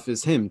this stuff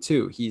is him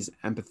too. He's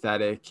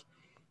empathetic.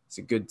 He's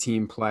a good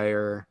team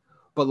player.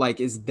 But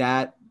like, is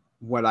that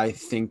what I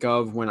think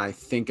of when I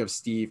think of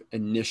Steve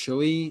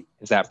initially?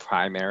 Is that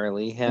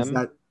primarily him? Is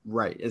that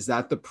right? Is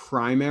that the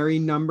primary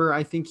number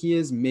I think he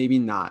is? Maybe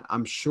not.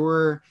 I'm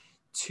sure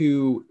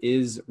 2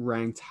 is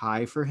ranked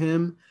high for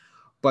him,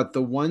 but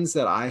the ones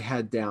that I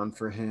had down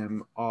for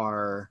him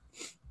are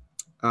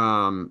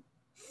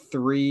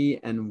 3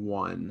 and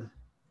 1.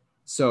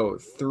 So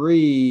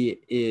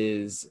 3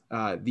 is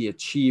the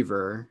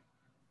achiever.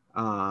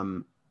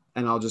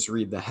 And I'll just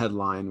read the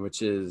headline,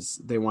 which is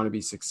they want to be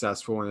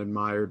successful and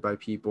admired by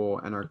people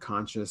and are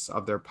conscious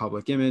of their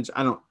public image.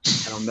 I don't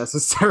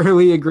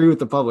necessarily agree with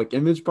the public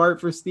image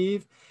part for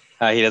Steve.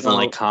 He doesn't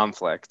like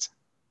conflict.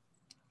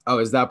 Oh,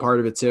 is that part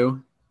of it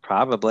too?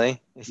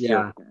 Probably. If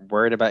you're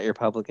worried about your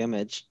public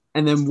image.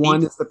 And then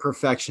 1 is the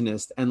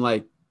perfectionist. And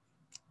like,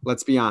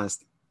 let's be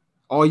honest,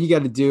 all you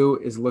got to do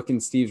is look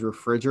in Steve's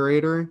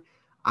refrigerator.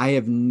 I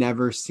have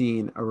never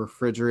seen a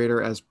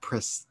refrigerator as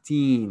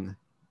pristine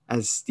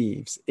as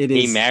Steve's.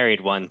 He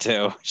married one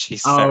too.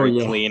 She's very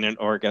clean and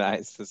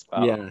organized as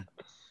well. Yeah.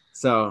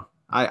 So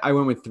I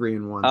went with 3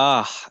 and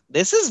 1.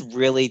 This is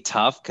really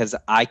tough because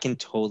I can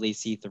totally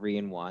see 3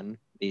 and 1,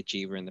 the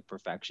achiever and the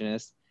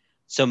perfectionist.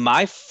 So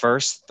my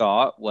first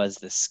thought was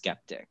the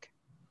skeptic.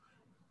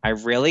 I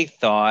really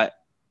thought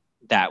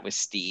that was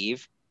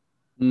Steve.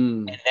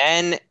 And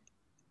then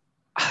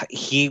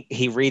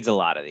he reads a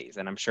lot of these,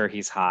 and I'm sure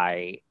he's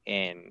high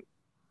in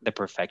the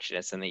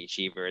perfectionist and the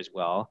achiever as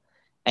well.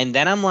 And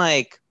then I'm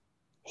like,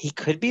 he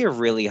could be a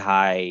really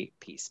high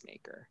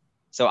peacemaker.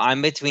 So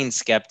I'm between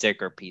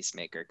skeptic or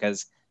peacemaker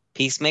because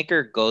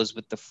peacemaker goes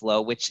with the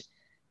flow, which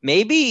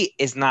maybe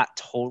is not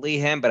totally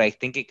him, but I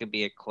think it could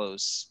be a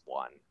close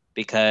one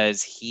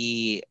because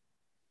he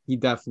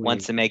definitely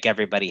wants to make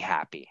everybody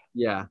happy.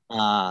 Yeah.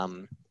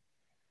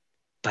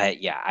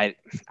 But yeah,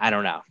 I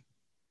don't know.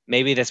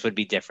 Maybe this would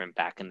be different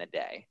back in the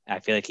day. I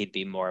feel like he'd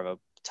be more of a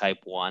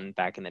type 1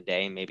 back in the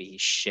day. Maybe he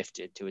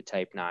shifted to a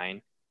type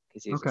 9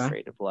 because he was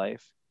afraid of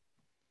life.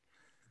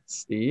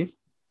 Steve?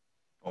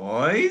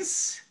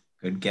 Boys,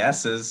 good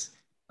guesses.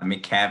 Let me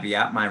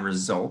caveat my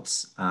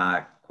results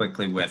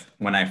quickly with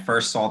when I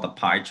first saw the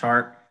pie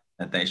chart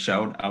that they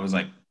showed, I was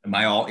like, am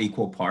I all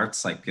equal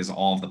parts? Like, because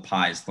all of the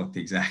pies looked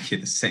exactly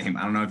the same.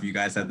 I don't know if you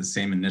guys had the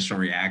same initial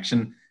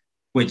reaction,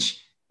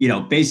 which,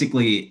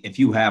 basically if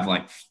you have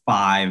like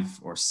 5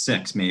 or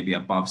 6, maybe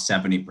above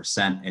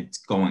 70%, it's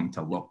going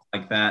to look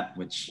like that,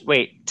 which.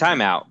 Wait, time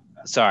out.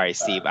 Sorry,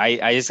 Steve.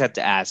 I just have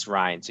to ask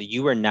Ryan. So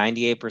you were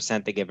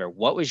 98% the giver.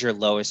 What was your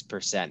lowest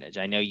percentage?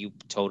 I know you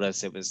told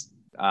us it was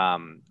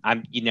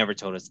you never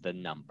told us the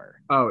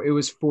number. Oh, it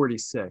was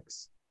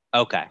 46.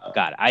 Okay,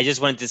 got it. I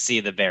just wanted to see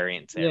the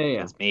variance there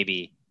because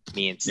maybe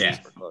me and Steve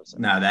were closer.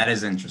 No, that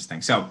is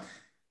interesting. So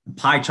the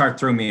pie chart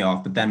threw me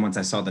off, but then once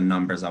I saw the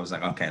numbers, I was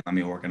like, okay, let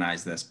me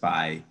organize this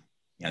by,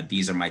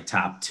 these are my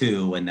top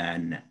 2, and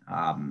then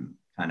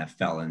kind of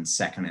fell in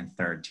second and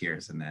third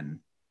tiers, and then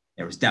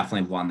there was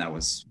definitely one that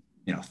was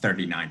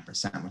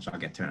 39%, which I'll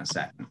get to in a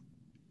second.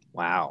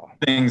 Wow.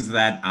 Things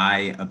that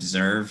I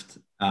observed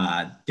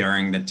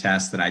during the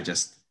test that I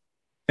just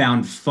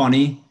found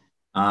funny.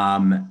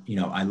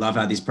 I love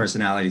how these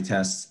personality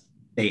tests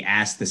they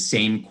ask the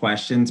same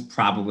questions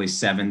probably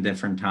 7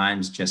 different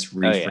times, just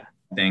rephrase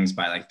things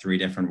by like 3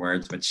 different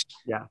words, which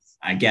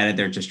I get it.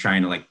 They're just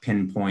trying to like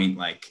pinpoint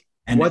like.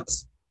 And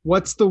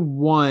what's the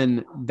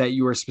one that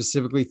you are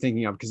specifically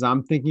thinking of? Because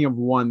I'm thinking of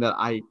one that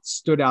I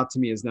stood out to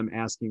me as them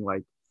asking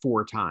like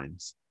 4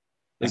 times.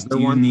 Is there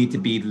one? Need to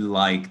be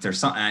liked or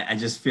something? I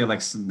just feel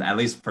like at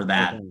least for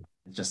that,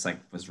 it just like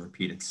was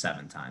repeated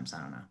 7 times.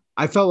 I don't know.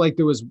 I felt like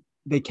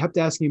they kept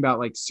asking about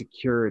like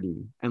security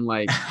and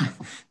like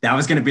that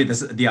was going to be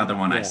the other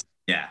one.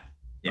 Yeah.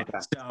 Okay.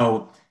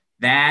 So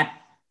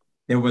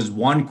there was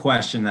one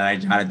question that I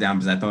jotted down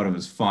because I thought it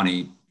was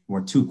funny,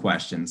 or 2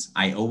 questions.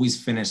 I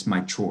always finish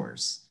my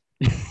chores.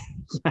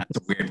 That's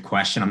a weird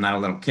question. I'm not a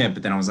little kid,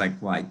 but then I was like,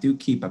 well, I do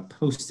keep a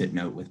Post-it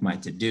note with my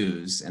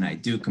to-dos and I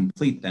do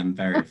complete them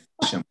very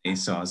efficiently.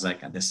 So I was like,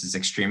 this is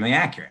extremely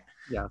accurate.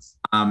 Yes.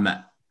 And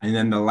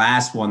then the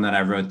last one that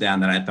I wrote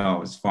down that I thought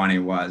was funny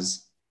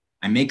was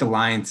I make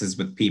alliances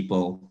with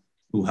people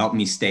who help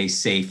me stay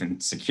safe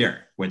and secure,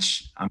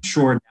 which I'm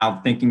sure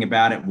now thinking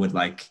about it would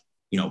like,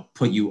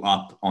 put you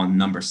up on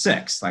number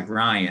 6, like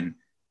Ryan.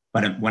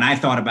 But when I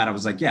thought about it, I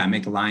was like, yeah, I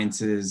make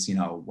alliances,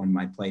 when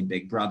I play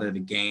Big Brother, the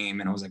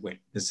game. And I was like, wait,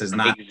 this is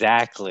not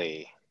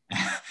exactly.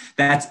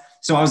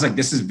 So I was like,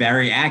 this is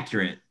very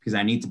accurate because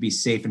I need to be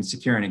safe and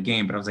secure in a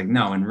game. But I was like,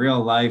 no, in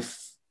real life,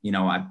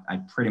 I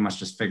pretty much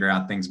just figure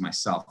out things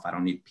myself. I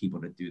don't need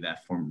people to do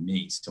that for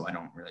me. So I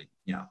don't really,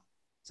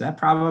 so that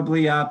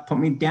probably put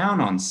me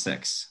down on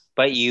 6.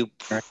 But you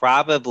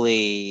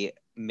probably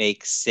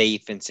make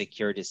safe and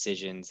secure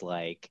decisions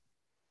like,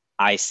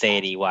 I stay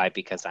at EY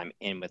because I'm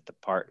in with the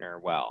partner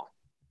well.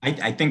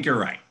 I think you're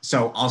right.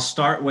 So I'll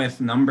start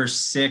with number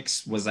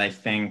 6 was, I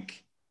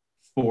think,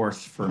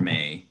 4th for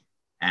me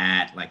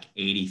at like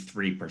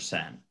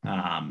 83%.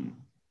 And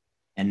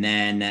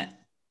then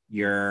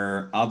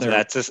your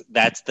other... So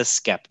that's the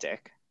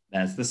skeptic.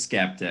 That's the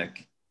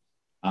skeptic.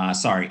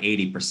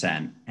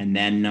 80%. And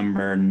then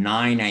number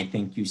 9, I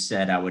think you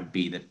said I would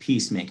be the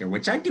peacemaker,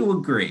 which I do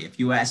agree. If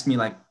you asked me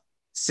like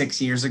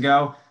 6 years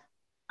ago,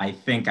 I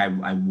think I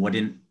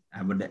would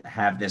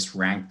have this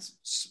ranked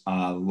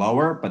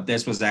lower, but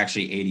this was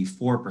actually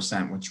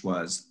 84%, which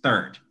was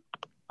 3rd.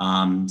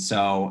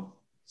 So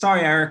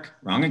sorry, Eric,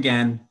 wrong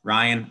again.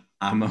 Ryan,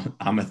 I'm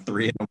a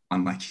 3 and a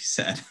 1, like you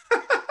said.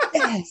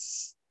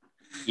 Yes.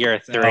 You're a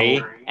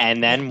 3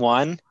 and then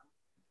 1.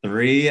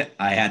 3,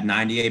 I had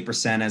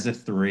 98% as a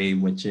 3,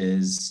 which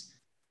is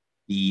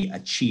the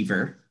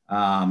achiever,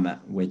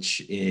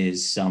 which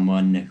is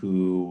someone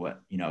who,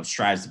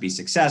 strives to be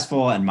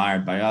successful,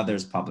 admired by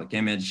others, public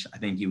image. I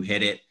think you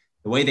hit it.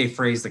 The way they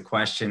phrase the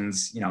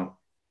questions,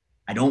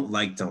 I don't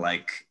like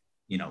to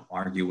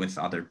argue with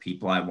other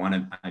people. I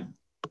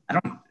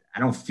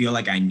don't feel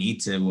like I need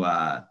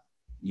to,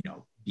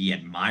 be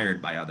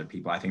admired by other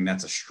people. I think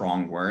that's a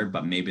strong word,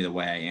 but maybe the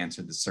way I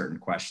answered the certain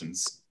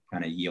questions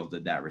kind of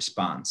yielded that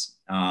response.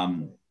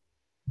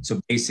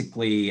 So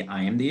basically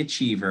I am the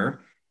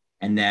achiever,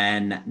 and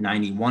then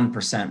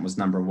 91% was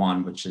number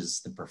 1, which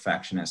is the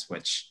perfectionist,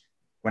 which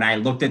when I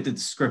looked at the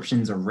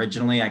descriptions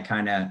originally, I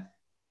kind of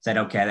said,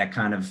 okay, that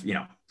kind of,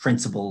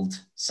 principled,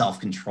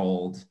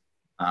 self-controlled,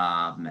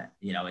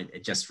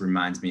 it just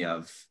reminds me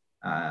of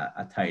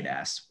a tight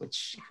ass,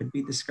 which could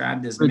be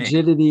described as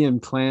rigidity in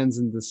plans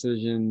and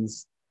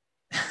decisions.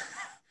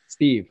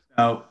 Steve,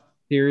 so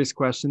serious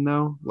question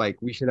though, like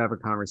we should have a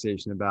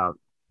conversation about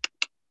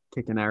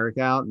kicking Eric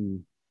out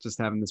and just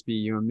having this be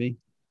you and me.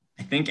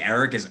 I think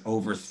Eric is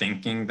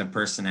overthinking the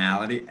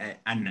personality,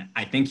 and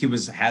I think he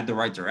had the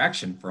right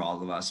direction for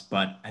all of us.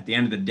 But at the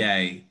end of the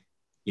day,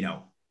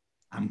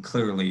 I'm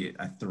clearly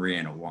a 3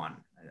 and a 1.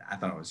 I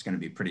thought it was going to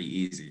be pretty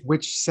easy.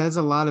 Which says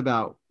a lot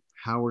about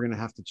how we're going to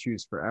have to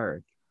choose for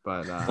Eric.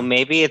 But well,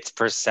 maybe it's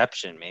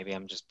perception. Maybe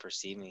I'm just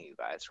perceiving you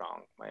guys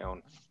wrong. My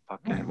own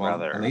fucking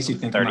brother. At least you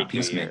think I'm a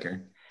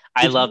peacemaker.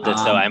 I love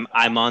this though.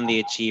 I'm on the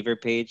achiever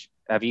page.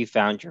 Have you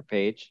found your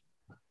page?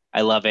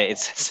 I love it. It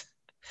says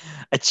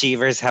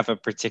achievers have a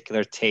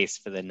particular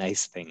taste for the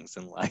nice things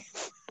in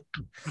life.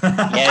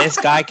 Yeah, this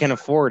guy can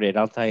afford it.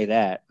 I'll tell you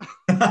that.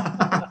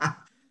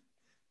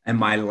 And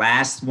my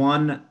last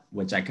one,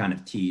 which I kind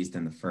of teased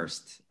in the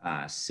first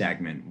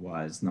segment,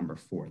 was number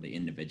 4, the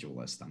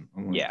individualist. I'm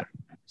only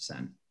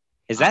 35%.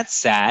 Is that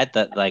sad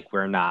that like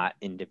we're not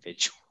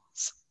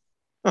individuals?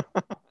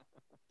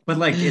 But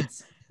like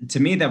it's, to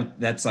me,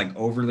 that's like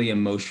overly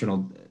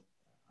emotional.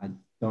 I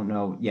don't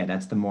know. Yeah,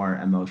 that's the more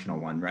emotional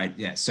one, right?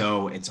 Yeah.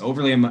 So it's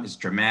it's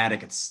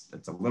dramatic. It's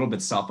a little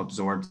bit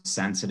self-absorbed,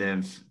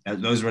 sensitive.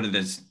 Those were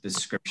the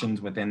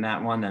descriptions within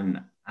that one.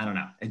 And I don't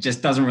know. It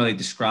just doesn't really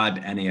describe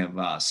any of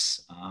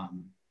us.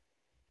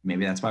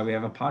 Maybe that's why we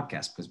have a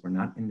podcast, because we're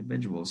not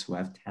individuals who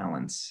have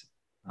talents.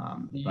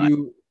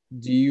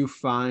 Do you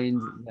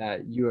find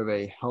that you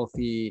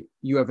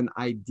have an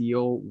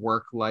ideal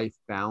work-life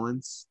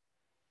balance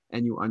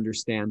and you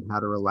understand how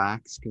to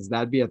relax? Because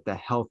that'd be at the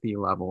healthy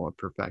level of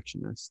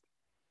perfectionist.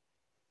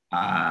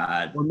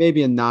 Or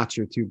maybe a notch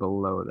or 2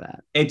 below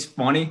that. It's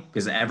funny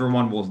because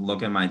everyone will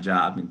look at my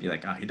job and be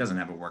like, oh, he doesn't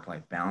have a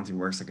work-life balance. He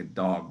works like a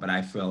dog. But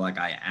I feel like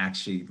I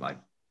actually like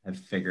have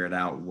figured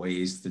out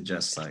ways to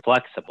just like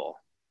Flexible.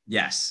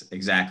 yes,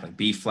 exactly.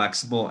 Be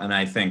flexible. And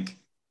I think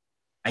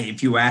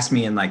if you ask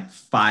me in like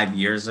 5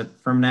 years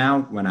from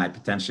now, when I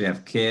potentially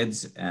have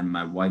kids and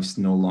my wife's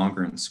no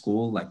longer in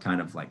school, like kind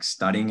of like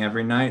studying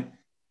every night,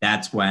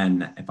 that's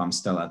when, if I'm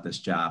still at this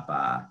job,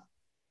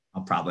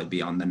 I'll probably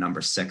be on the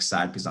number 6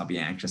 side because I'll be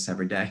anxious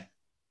every day.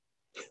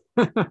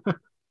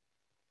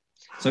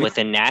 So With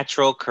a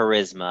natural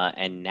charisma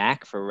and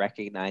knack for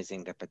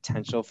recognizing the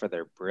potential for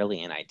their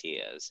brilliant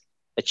ideas,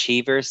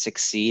 achievers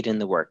succeed in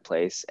the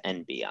workplace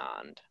and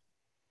beyond.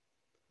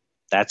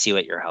 That's you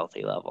at your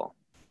healthy level.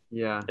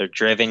 Yeah. They're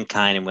driven,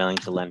 kind, and willing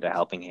to lend a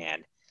helping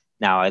hand.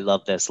 Now, I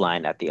love this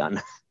line at the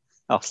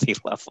unhealthy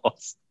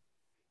levels.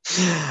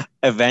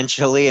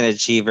 Eventually, an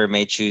achiever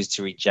may choose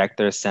to reject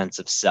their sense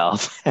of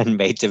self and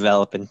may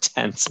develop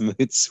intense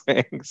mood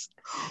swings.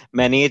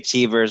 Many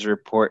achievers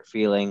report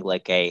feeling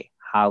like a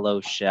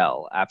hollow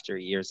shell after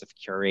years of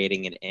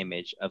curating an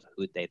image of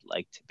who they'd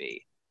like to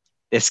be.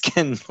 This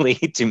can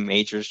lead to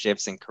major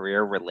shifts in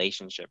career,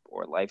 relationship,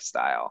 or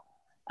lifestyle.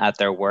 At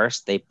their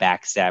worst, they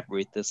backstab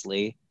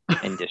ruthlessly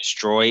and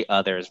destroy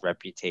others'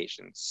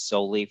 reputations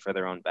solely for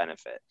their own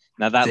benefit.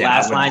 Now, that yeah,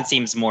 last line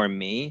seems more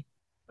me,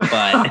 but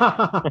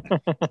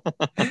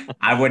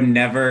I would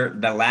never,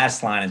 the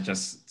last line is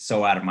just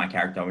so out of my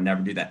character. I would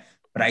never do that.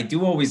 But I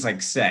do always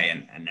like say,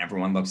 and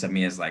everyone looks at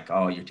me as like,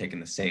 oh, you're taking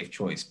the safe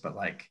choice. But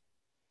like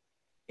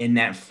in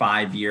that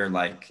 5 year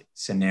like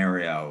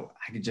scenario,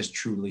 I could just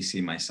truly see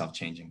myself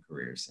changing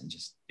careers and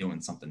just doing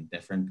something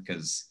different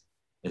because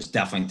there's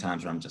definitely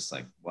times where I'm just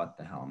like, what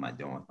the hell am I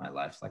doing with my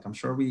life? Like I'm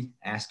sure we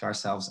ask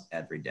ourselves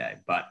every day,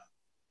 but.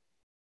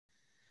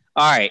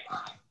 All right.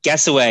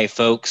 Guess away,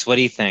 folks. What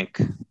do you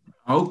think?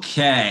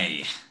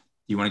 Okay.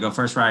 You want to go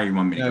first, Ryan, or you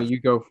want me to No, go? you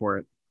go for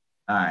it.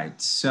 All right.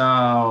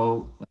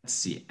 So let's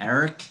see.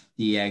 Eric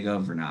Diego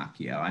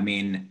Vernacchio. I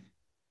mean,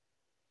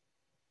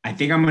 I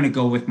think I'm going to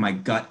go with my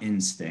gut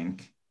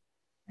instinct,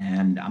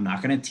 and I'm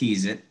not going to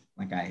tease it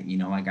like I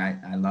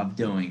love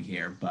doing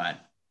here. But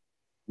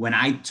when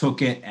I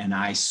took it and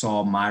I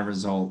saw my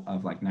result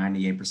of like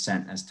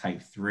 98% as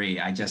type 3,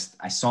 I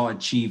saw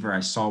achiever.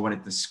 I saw what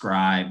it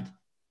described.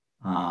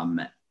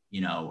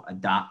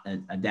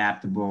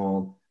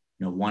 Adaptable,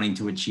 wanting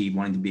to achieve,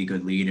 wanting to be a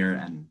good leader.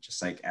 And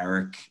just like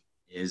Eric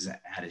is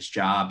at his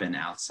job and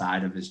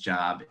outside of his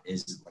job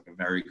is like a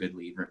very good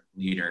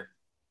leader.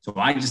 So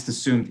I just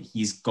assumed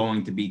he's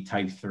going to be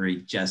type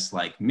 3, just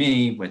like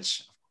me,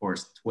 which of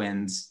course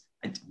twins,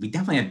 we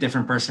definitely have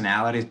different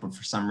personalities, but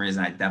for some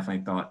reason I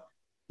definitely thought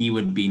he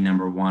would be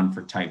number 1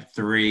 for type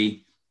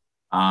 3.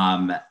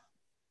 I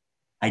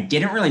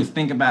didn't really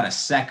think about a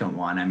second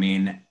one. I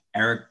mean,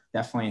 Eric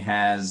definitely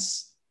I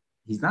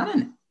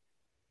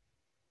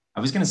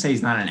was going to say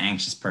he's not an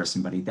anxious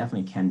person, but he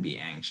definitely can be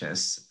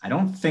anxious. I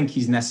don't think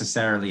he's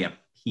necessarily a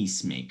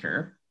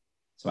peacemaker.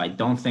 So I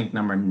don't think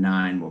number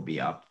 9 will be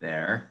up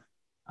there.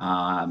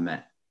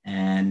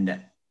 And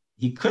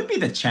he could be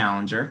the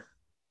challenger,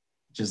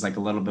 which is like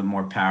a little bit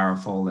more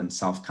powerful and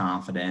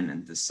self-confident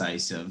and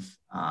decisive.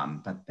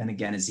 But then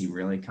again, is he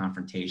really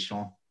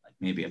confrontational? Like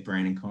maybe a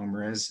Brandon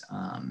Comer is.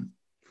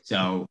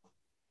 So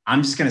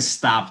I'm just going to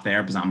stop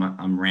there because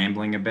I'm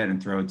rambling a bit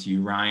and throw it to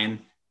you, Ryan.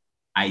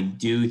 I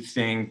do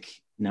think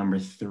number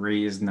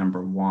 3 is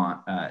number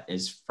 1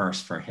 is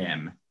first for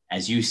him.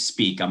 As you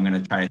speak, I'm going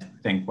to try to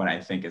think what I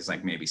think is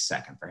like maybe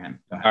second for him.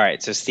 All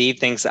right. So Steve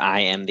thinks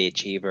I am the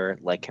achiever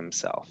like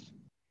himself.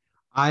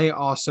 I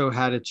also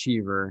had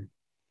achiever,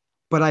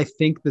 but I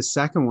think the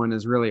second one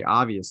is really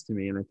obvious to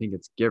me, and I think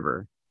it's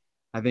giver.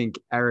 I think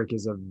Eric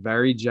is a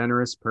very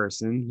generous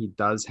person. He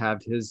does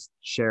have his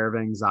share of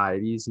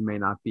anxieties. He may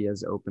not be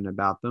as open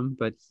about them,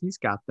 but he's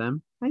got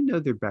them. I know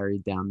they're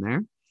buried down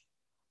there.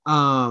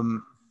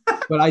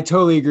 But I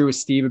totally agree with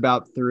Steve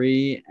about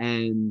 3.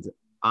 And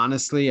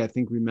honestly, I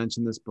think we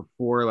mentioned this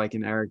before, like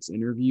in Eric's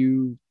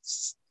interview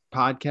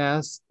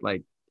podcast,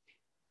 like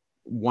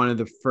one of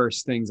the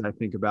first things I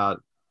think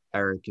about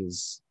Eric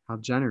is how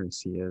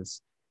generous he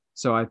is.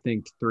 So I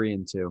think 3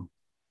 and 2.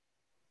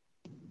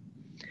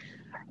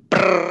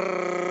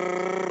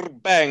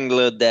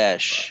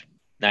 Bangladesh,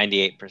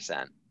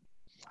 98%.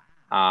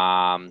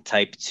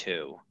 Type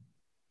 2.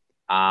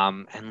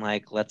 And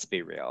like, let's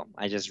be real.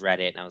 I just read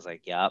it and I was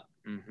like, yup,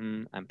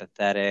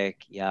 empathetic,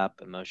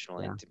 yup, emotional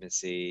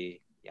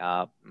intimacy,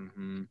 yup,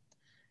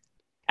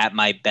 At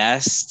my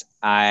best,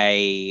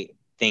 I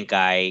think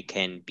I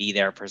can be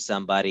there for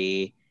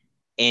somebody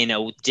in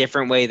a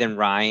different way than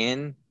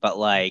Ryan, but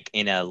like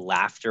in a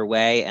laughter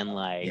way. And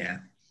like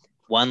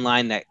one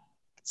line that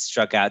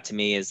struck out to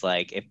me is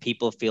like, if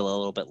people feel a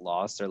little bit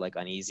lost or like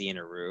uneasy in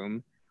a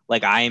room,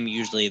 like I am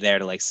usually there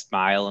to like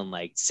smile and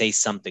like say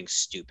something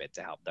stupid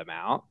to help them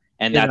out.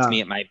 And that's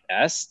me at my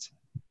best.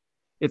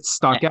 It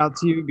stuck out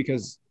to you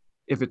because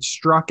if it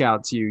struck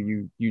out to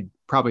you, you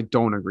probably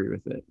don't agree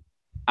with it.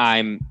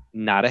 I'm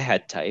not a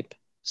head type,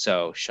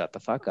 so shut the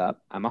fuck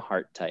up. I'm a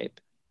heart type.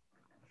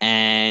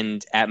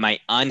 And at my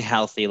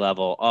unhealthy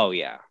level, oh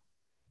yeah,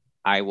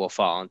 I will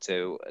fall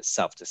into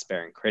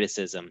self-despair and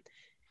criticism.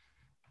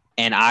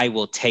 and I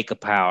will take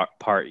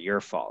apart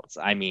your faults.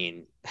 I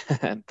mean,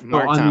 So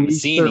Mark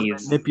unleash their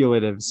Tomasini's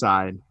manipulative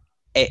side.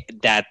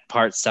 that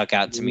part stuck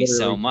out to me so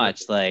Literally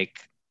much. Like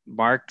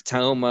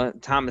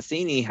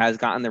Tomasini has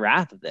gotten the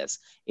wrath of this.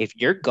 If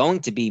you're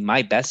going to be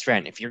my best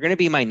friend, if you're going to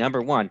be my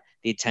number one,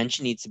 the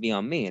attention needs to be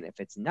on me. And if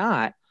it's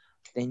not,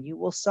 then you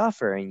will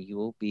suffer and you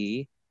will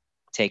be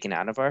taken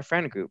out of our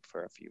friend group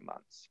for a few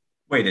months.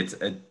 Wait,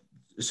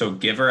 so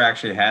Giver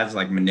actually has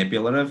like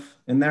manipulative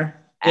in there?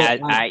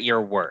 At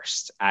your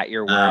worst,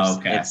 Oh,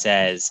 okay. it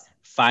says,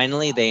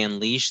 finally, they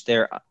unleash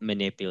their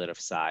manipulative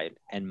side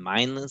and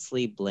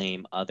mindlessly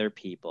blame other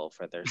people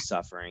for their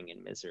suffering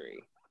and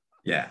misery.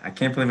 Yeah, I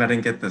can't believe I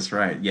didn't get this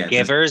right. Yeah,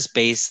 Givers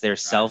base their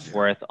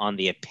self-worth on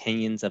the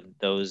opinions of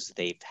those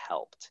they've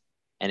helped.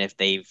 And if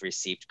they've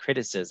received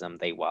criticism,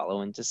 they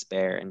wallow in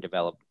despair and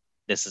develop.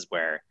 This is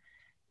where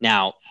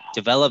now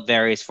develop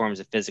various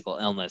forms of physical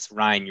illness.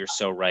 Ryan, you're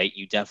so right.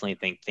 You definitely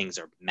think things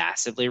are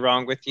massively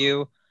wrong with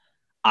you.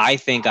 I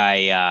think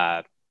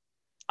I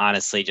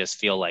honestly just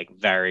feel like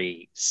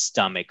very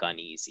stomach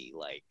uneasy.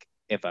 Like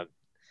if I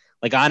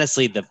like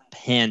honestly the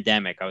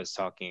pandemic, I was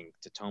talking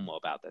to Tomo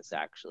about this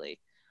actually.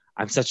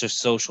 I'm such a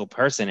social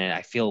person and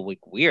I feel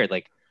like weird.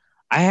 Like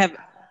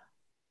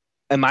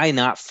am I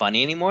not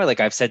funny anymore? Like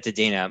I've said to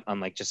Dana,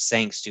 I'm like just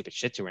saying stupid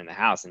shit to her in the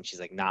house and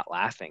she's like not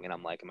laughing. And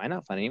I'm like, am I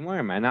not funny anymore?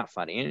 Am I not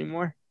funny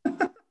anymore?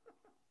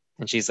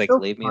 And she's like, So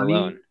leave me funny,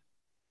 alone.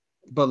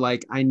 but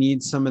like I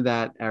need some of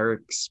that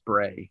Eric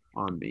spray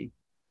on me,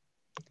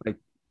 like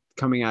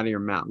coming out of your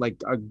mouth,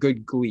 like a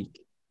good gleek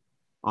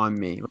on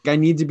me. Like I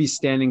need to be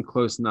standing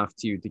close enough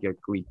to you to get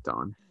gleeked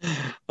on.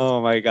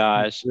 Oh my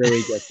gosh.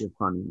 Really get your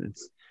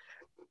funniness.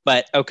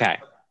 But okay.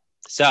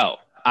 So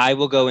I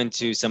will go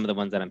into some of the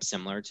ones that I'm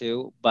similar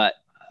to, but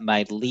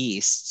my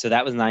least, so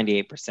that was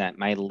 98%.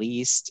 My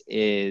least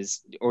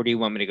is, or do you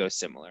want me to go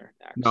similar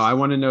next? No, I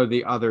want to know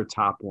the other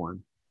top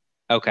one.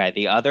 Okay,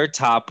 the other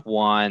top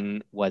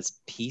one was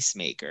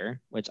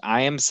Peacemaker, which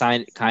I am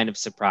kind of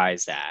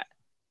surprised at.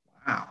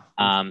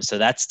 Wow. So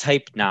that's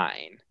type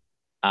 9.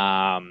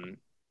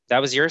 That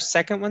was your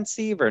second one,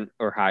 Steve,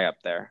 or high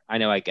up there? I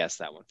know I guessed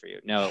that one for you.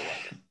 No, it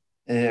wasn't.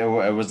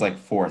 It was like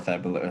fourth, I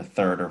believe,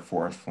 third or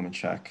fourth. Let me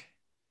check.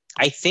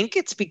 I think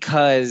it's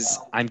because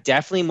I'm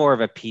definitely more of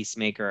a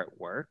peacemaker at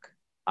work.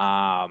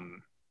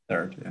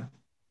 Third, yeah.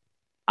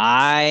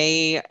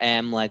 I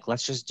am like,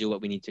 let's just do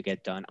what we need to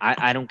get done.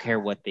 I don't care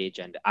what the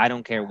agenda, I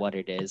don't care what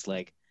it is.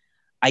 Like,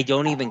 I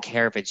don't even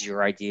care if it's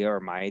your idea or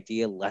my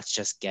idea. Let's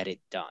just get it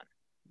done.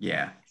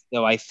 Yeah.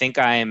 So I think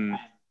I'm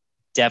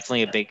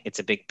definitely it's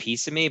a big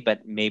piece of me,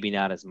 but maybe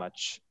not as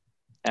much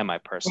in my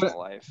personal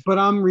life. But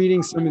I'm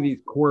reading some of these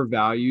core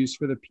values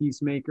for the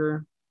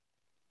peacemaker,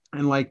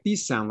 and like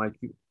these sound like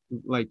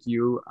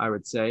you, I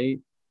would say.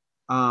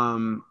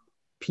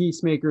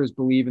 Peacemakers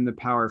believe in the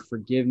power of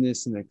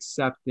forgiveness and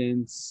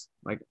acceptance.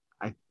 Like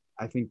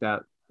I think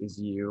that is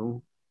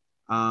you.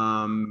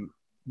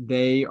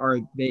 They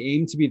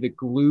aim to be the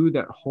glue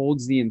that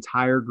holds the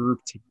entire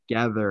group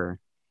together,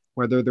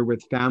 whether they're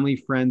with family,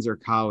 friends, or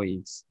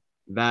colleagues.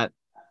 That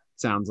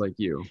sounds like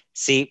you.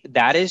 See,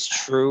 that is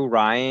true,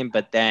 Ryan,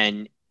 but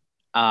then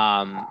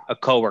a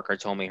coworker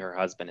told me her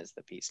husband is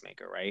the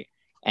peacemaker, right?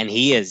 And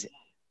he is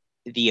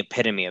the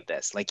epitome of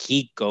this. Like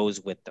he goes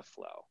with the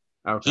flow.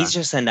 Okay. He's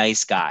just a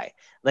nice guy,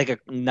 like a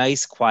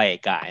nice,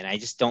 quiet guy. And I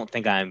just don't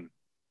think I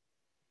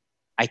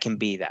can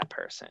be that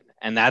person.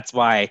 And that's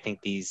why I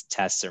think these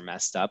tests are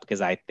messed up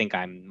because I think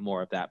I'm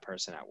more of that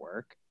person at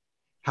work.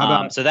 How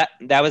about so that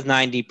was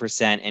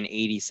 90% and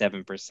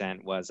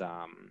 87% was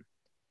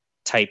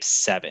type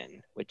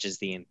 7, which is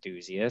the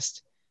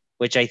enthusiast,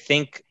 which I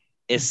think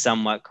is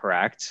somewhat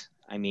correct.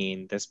 I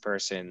mean, this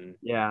person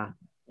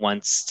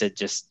wants to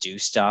just do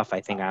stuff. I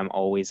think I'm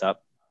always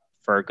up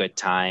for a good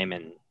time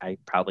and I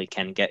probably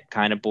can get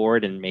kind of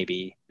bored and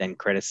maybe then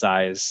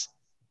criticize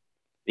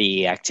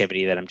the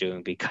activity that I'm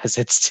doing because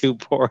it's too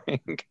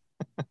boring.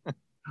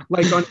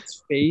 like on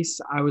his face,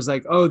 I was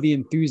like, oh, the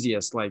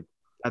enthusiast, like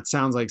that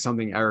sounds like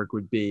something Eric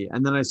would be.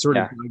 And then I sort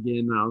of dug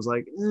in and I was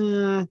like,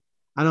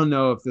 I don't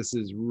know if this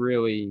is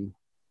really.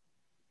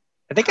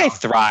 I think I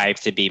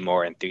thrive to be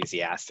more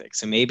enthusiastic.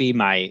 So maybe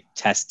my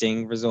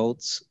testing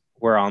results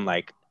were on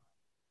like,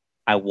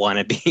 I want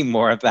to be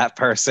more of that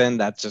person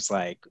that's just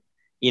like,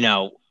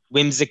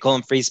 whimsical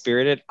and free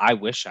spirited. I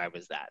wish I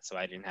was that. So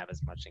I didn't have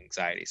as much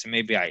anxiety. So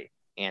maybe I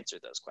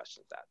answered those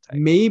questions that type.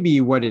 Maybe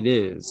what it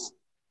is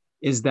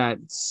that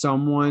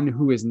someone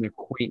who is an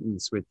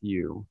acquaintance with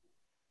you,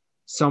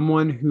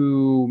 someone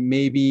who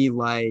maybe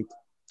like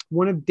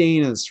one of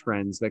Dana's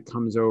friends that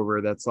comes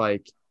over that's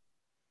like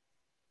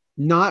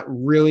not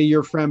really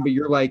your friend, but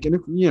you're like,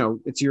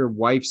 it's your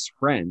wife's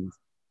friend.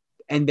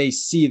 And they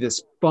see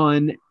this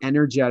fun,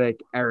 energetic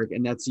Eric,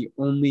 and that's the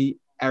only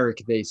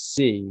Eric they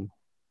see.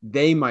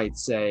 They might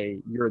say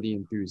you're the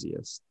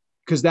enthusiast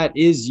because that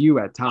is you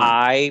at times.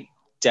 I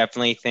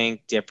definitely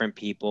think different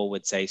people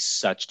would say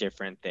such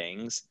different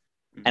things.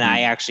 Mm-hmm. And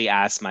I actually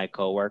asked my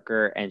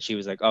coworker and she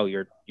was like, oh,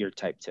 you're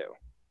type 2.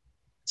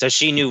 So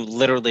she knew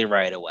literally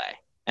right away.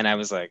 And I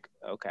was like,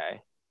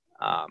 okay.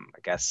 I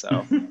guess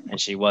so. And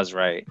she was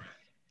right.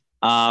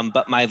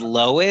 But my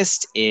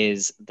lowest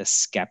is the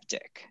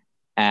skeptic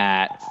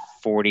at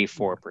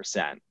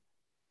 44%.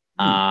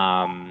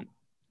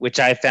 Which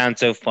I found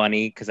so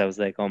funny because I was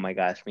like, oh my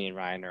gosh, me and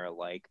Ryan are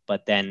alike.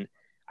 But then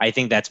I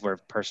think that's where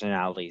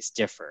personalities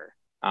differ.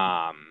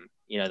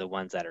 The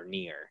ones that are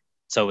near.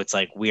 So it's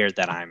like weird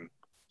that I'm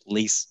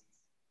least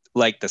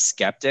like the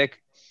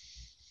skeptic.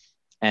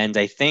 And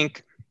I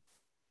think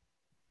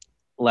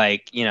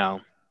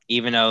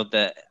even though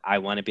I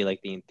want to be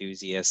like the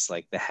enthusiast,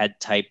 like the head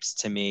types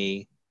to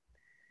me,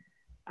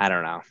 I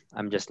don't know.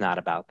 I'm just not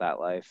about that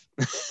life.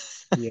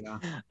 Yeah.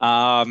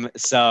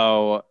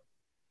 So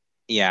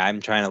yeah,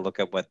 I'm trying to look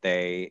up what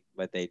they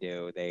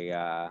do.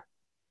 They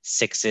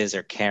sixes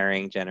are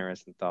caring,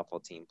 generous, and thoughtful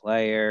team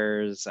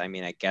players. I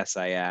mean, I guess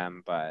I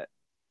am, but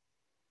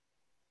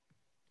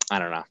I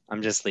don't know.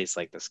 I'm just least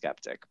like the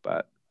skeptic,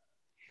 but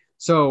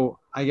so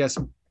I guess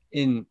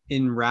in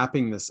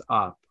wrapping this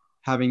up,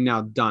 having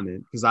now done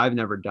it, because I've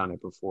never done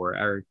it before.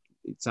 Eric,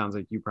 it sounds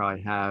like you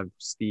probably have.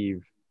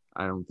 Steve,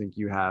 I don't think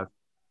you have.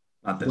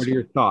 What are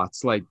your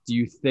thoughts? Like, do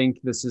you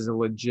think this is a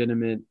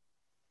legitimate,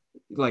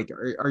 like,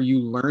 are you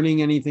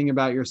learning anything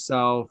about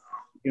yourself?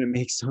 Going to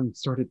make some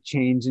sort of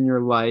change in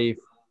your life?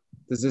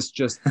 Does this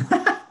just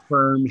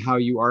confirm how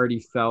you already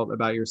felt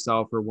about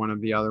yourself or one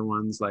of the other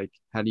ones? Like,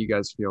 how do you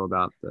guys feel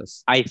about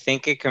this? I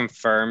think it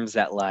confirms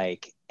that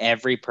like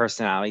every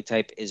personality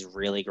type is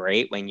really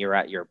great when you're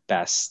at your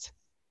best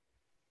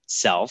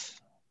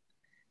self.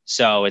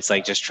 So it's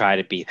like, just try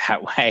to be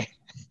that way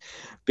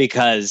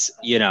because,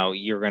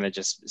 you're going to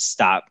just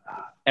stop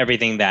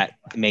everything that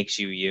makes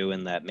you you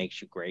and that makes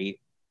you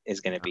great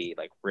is going to be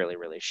like really,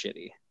 really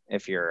shitty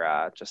if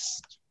you're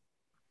just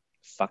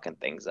fucking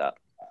things up.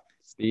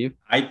 Steve?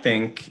 I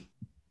think,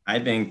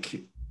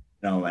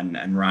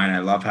 and Ryan, I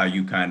love how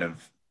you kind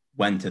of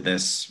went to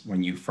this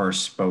when you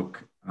first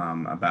spoke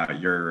about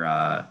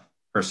your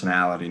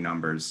personality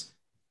numbers.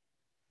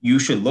 You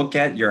should look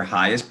at your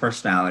highest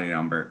personality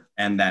number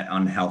and that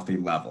unhealthy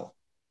level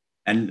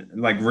and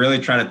like really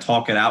try to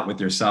talk it out with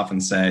yourself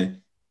and say,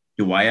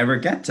 do I ever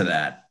get to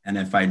that? And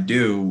if I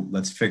do,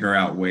 let's figure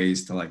out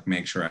ways to like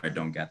make sure I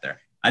don't get there.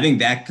 I think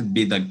that could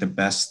be like the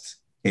best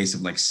case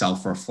of like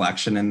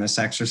self-reflection in this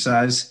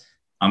exercise.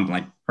 I'm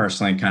like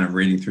personally kind of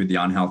reading through the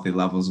unhealthy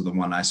levels of the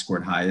one I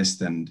scored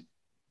highest. And,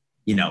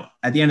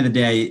 at the end of the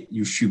day,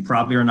 you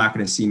probably are not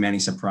going to see many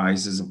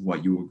surprises of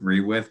what you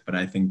agree with. But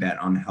I think that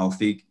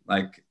unhealthy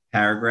like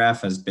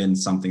paragraph has been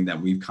something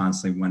that we've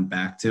constantly went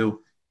back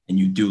to. And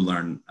you do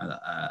learn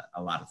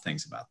a lot of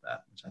things about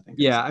that, which I think.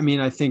 Yeah. I mean,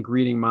 I think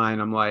reading mine,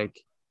 I'm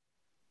like,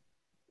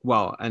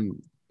 well,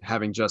 and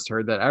having just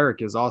heard that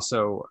Eric is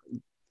also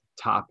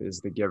top is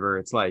the giver.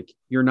 It's like,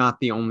 you're not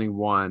the only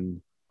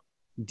one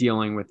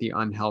dealing with the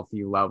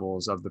unhealthy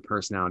levels of the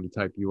personality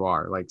type you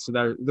are. Like,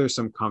 so there's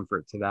some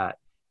comfort to that.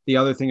 The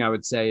other thing I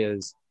would say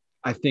is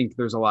I think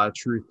there's a lot of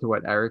truth to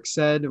what Eric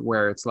said,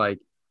 where it's like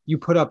you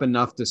put up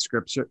enough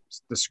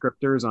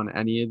descriptors on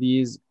any of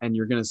these and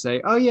you're going to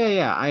say, oh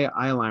yeah,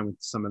 I align with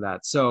some of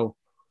that. So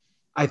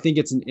I think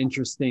it's an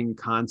interesting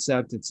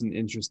concept. It's an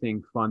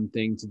interesting, fun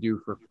thing to do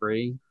for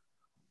free.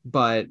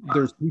 But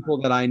there's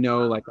people that I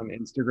know like on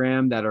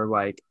Instagram that are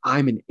like,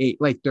 I'm an 8,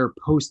 like they're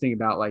posting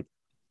about like,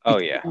 oh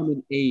yeah, I'm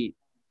an 8.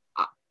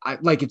 I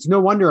like, it's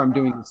no wonder I'm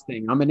doing this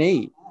thing. I'm an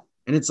 8.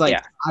 And it's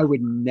like, I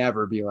would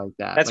never be like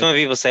that. That's like,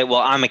 when people say,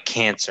 well, I'm a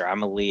Cancer,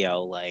 I'm a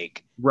Leo,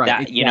 like, right.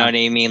 That, exactly. You know what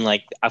I mean?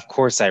 Like, of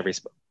course I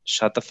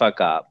shut the fuck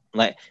up.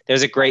 Like,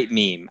 there's a great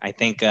meme. I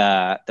think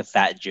the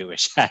Fat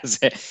Jewish has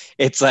it.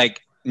 It's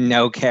like,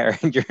 no,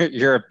 Karen,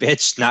 you're a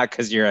bitch, not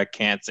because you're a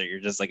Cancer. You're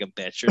just like a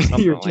bitch or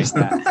something like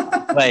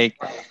that. Like,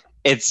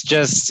 it's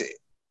just,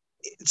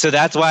 so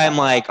that's why I'm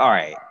like, all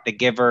right, the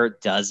giver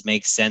does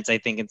make sense, I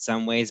think, in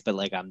some ways, but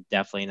like, I'm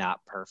definitely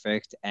not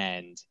perfect.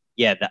 And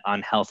yeah, the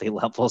unhealthy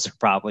levels are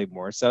probably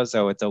more so.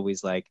 So it's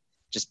always like,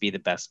 just be the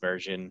best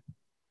version.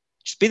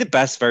 Just be the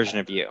best version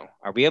of you.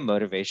 Are we a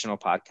motivational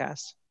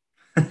podcast?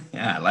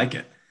 Yeah, I like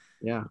it.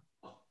 Yeah.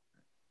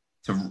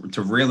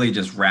 To really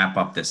just wrap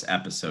up this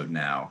episode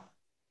now,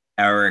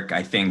 Eric,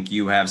 I think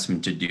you have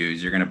some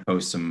to-dos. You're going to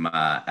post some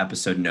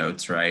episode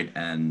notes, right?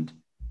 And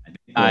I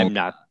think I'm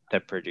not the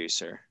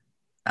producer.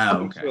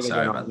 Oh, okay. Sure,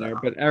 sorry about that.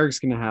 But Eric's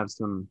going to have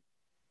some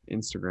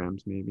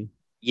Instagrams maybe.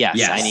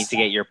 Yes, I need to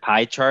get your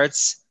pie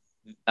charts.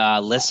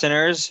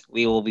 Listeners,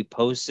 we will be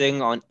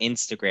posting on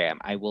Instagram.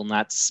 I will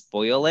not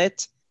spoil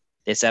it.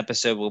 This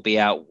episode will be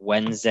out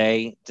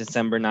Wednesday,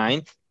 December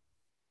 9th.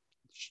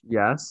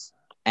 Yes.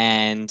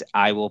 And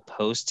I will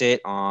post it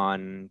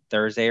on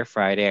Thursday or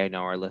Friday. I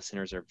know our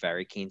listeners are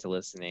very keen to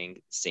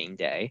listening same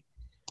day.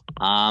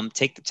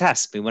 Take the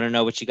test. We want to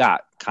know what you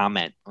got.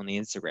 Comment on the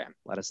Instagram.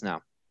 Let us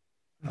know.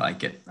 I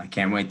like it. I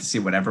can't wait to see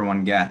what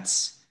everyone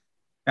gets.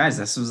 Guys,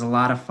 this was a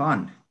lot of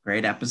fun.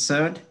 Great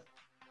episode.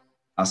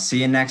 I'll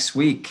see you next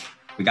week.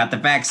 We got the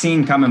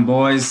vaccine coming,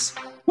 boys.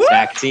 Woo!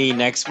 Vaccine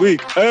next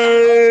week.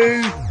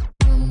 Hey!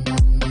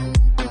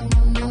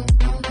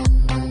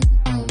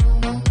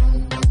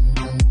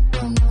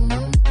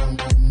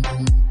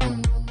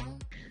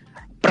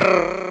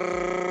 Brrr.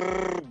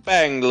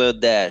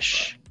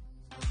 Bangladesh.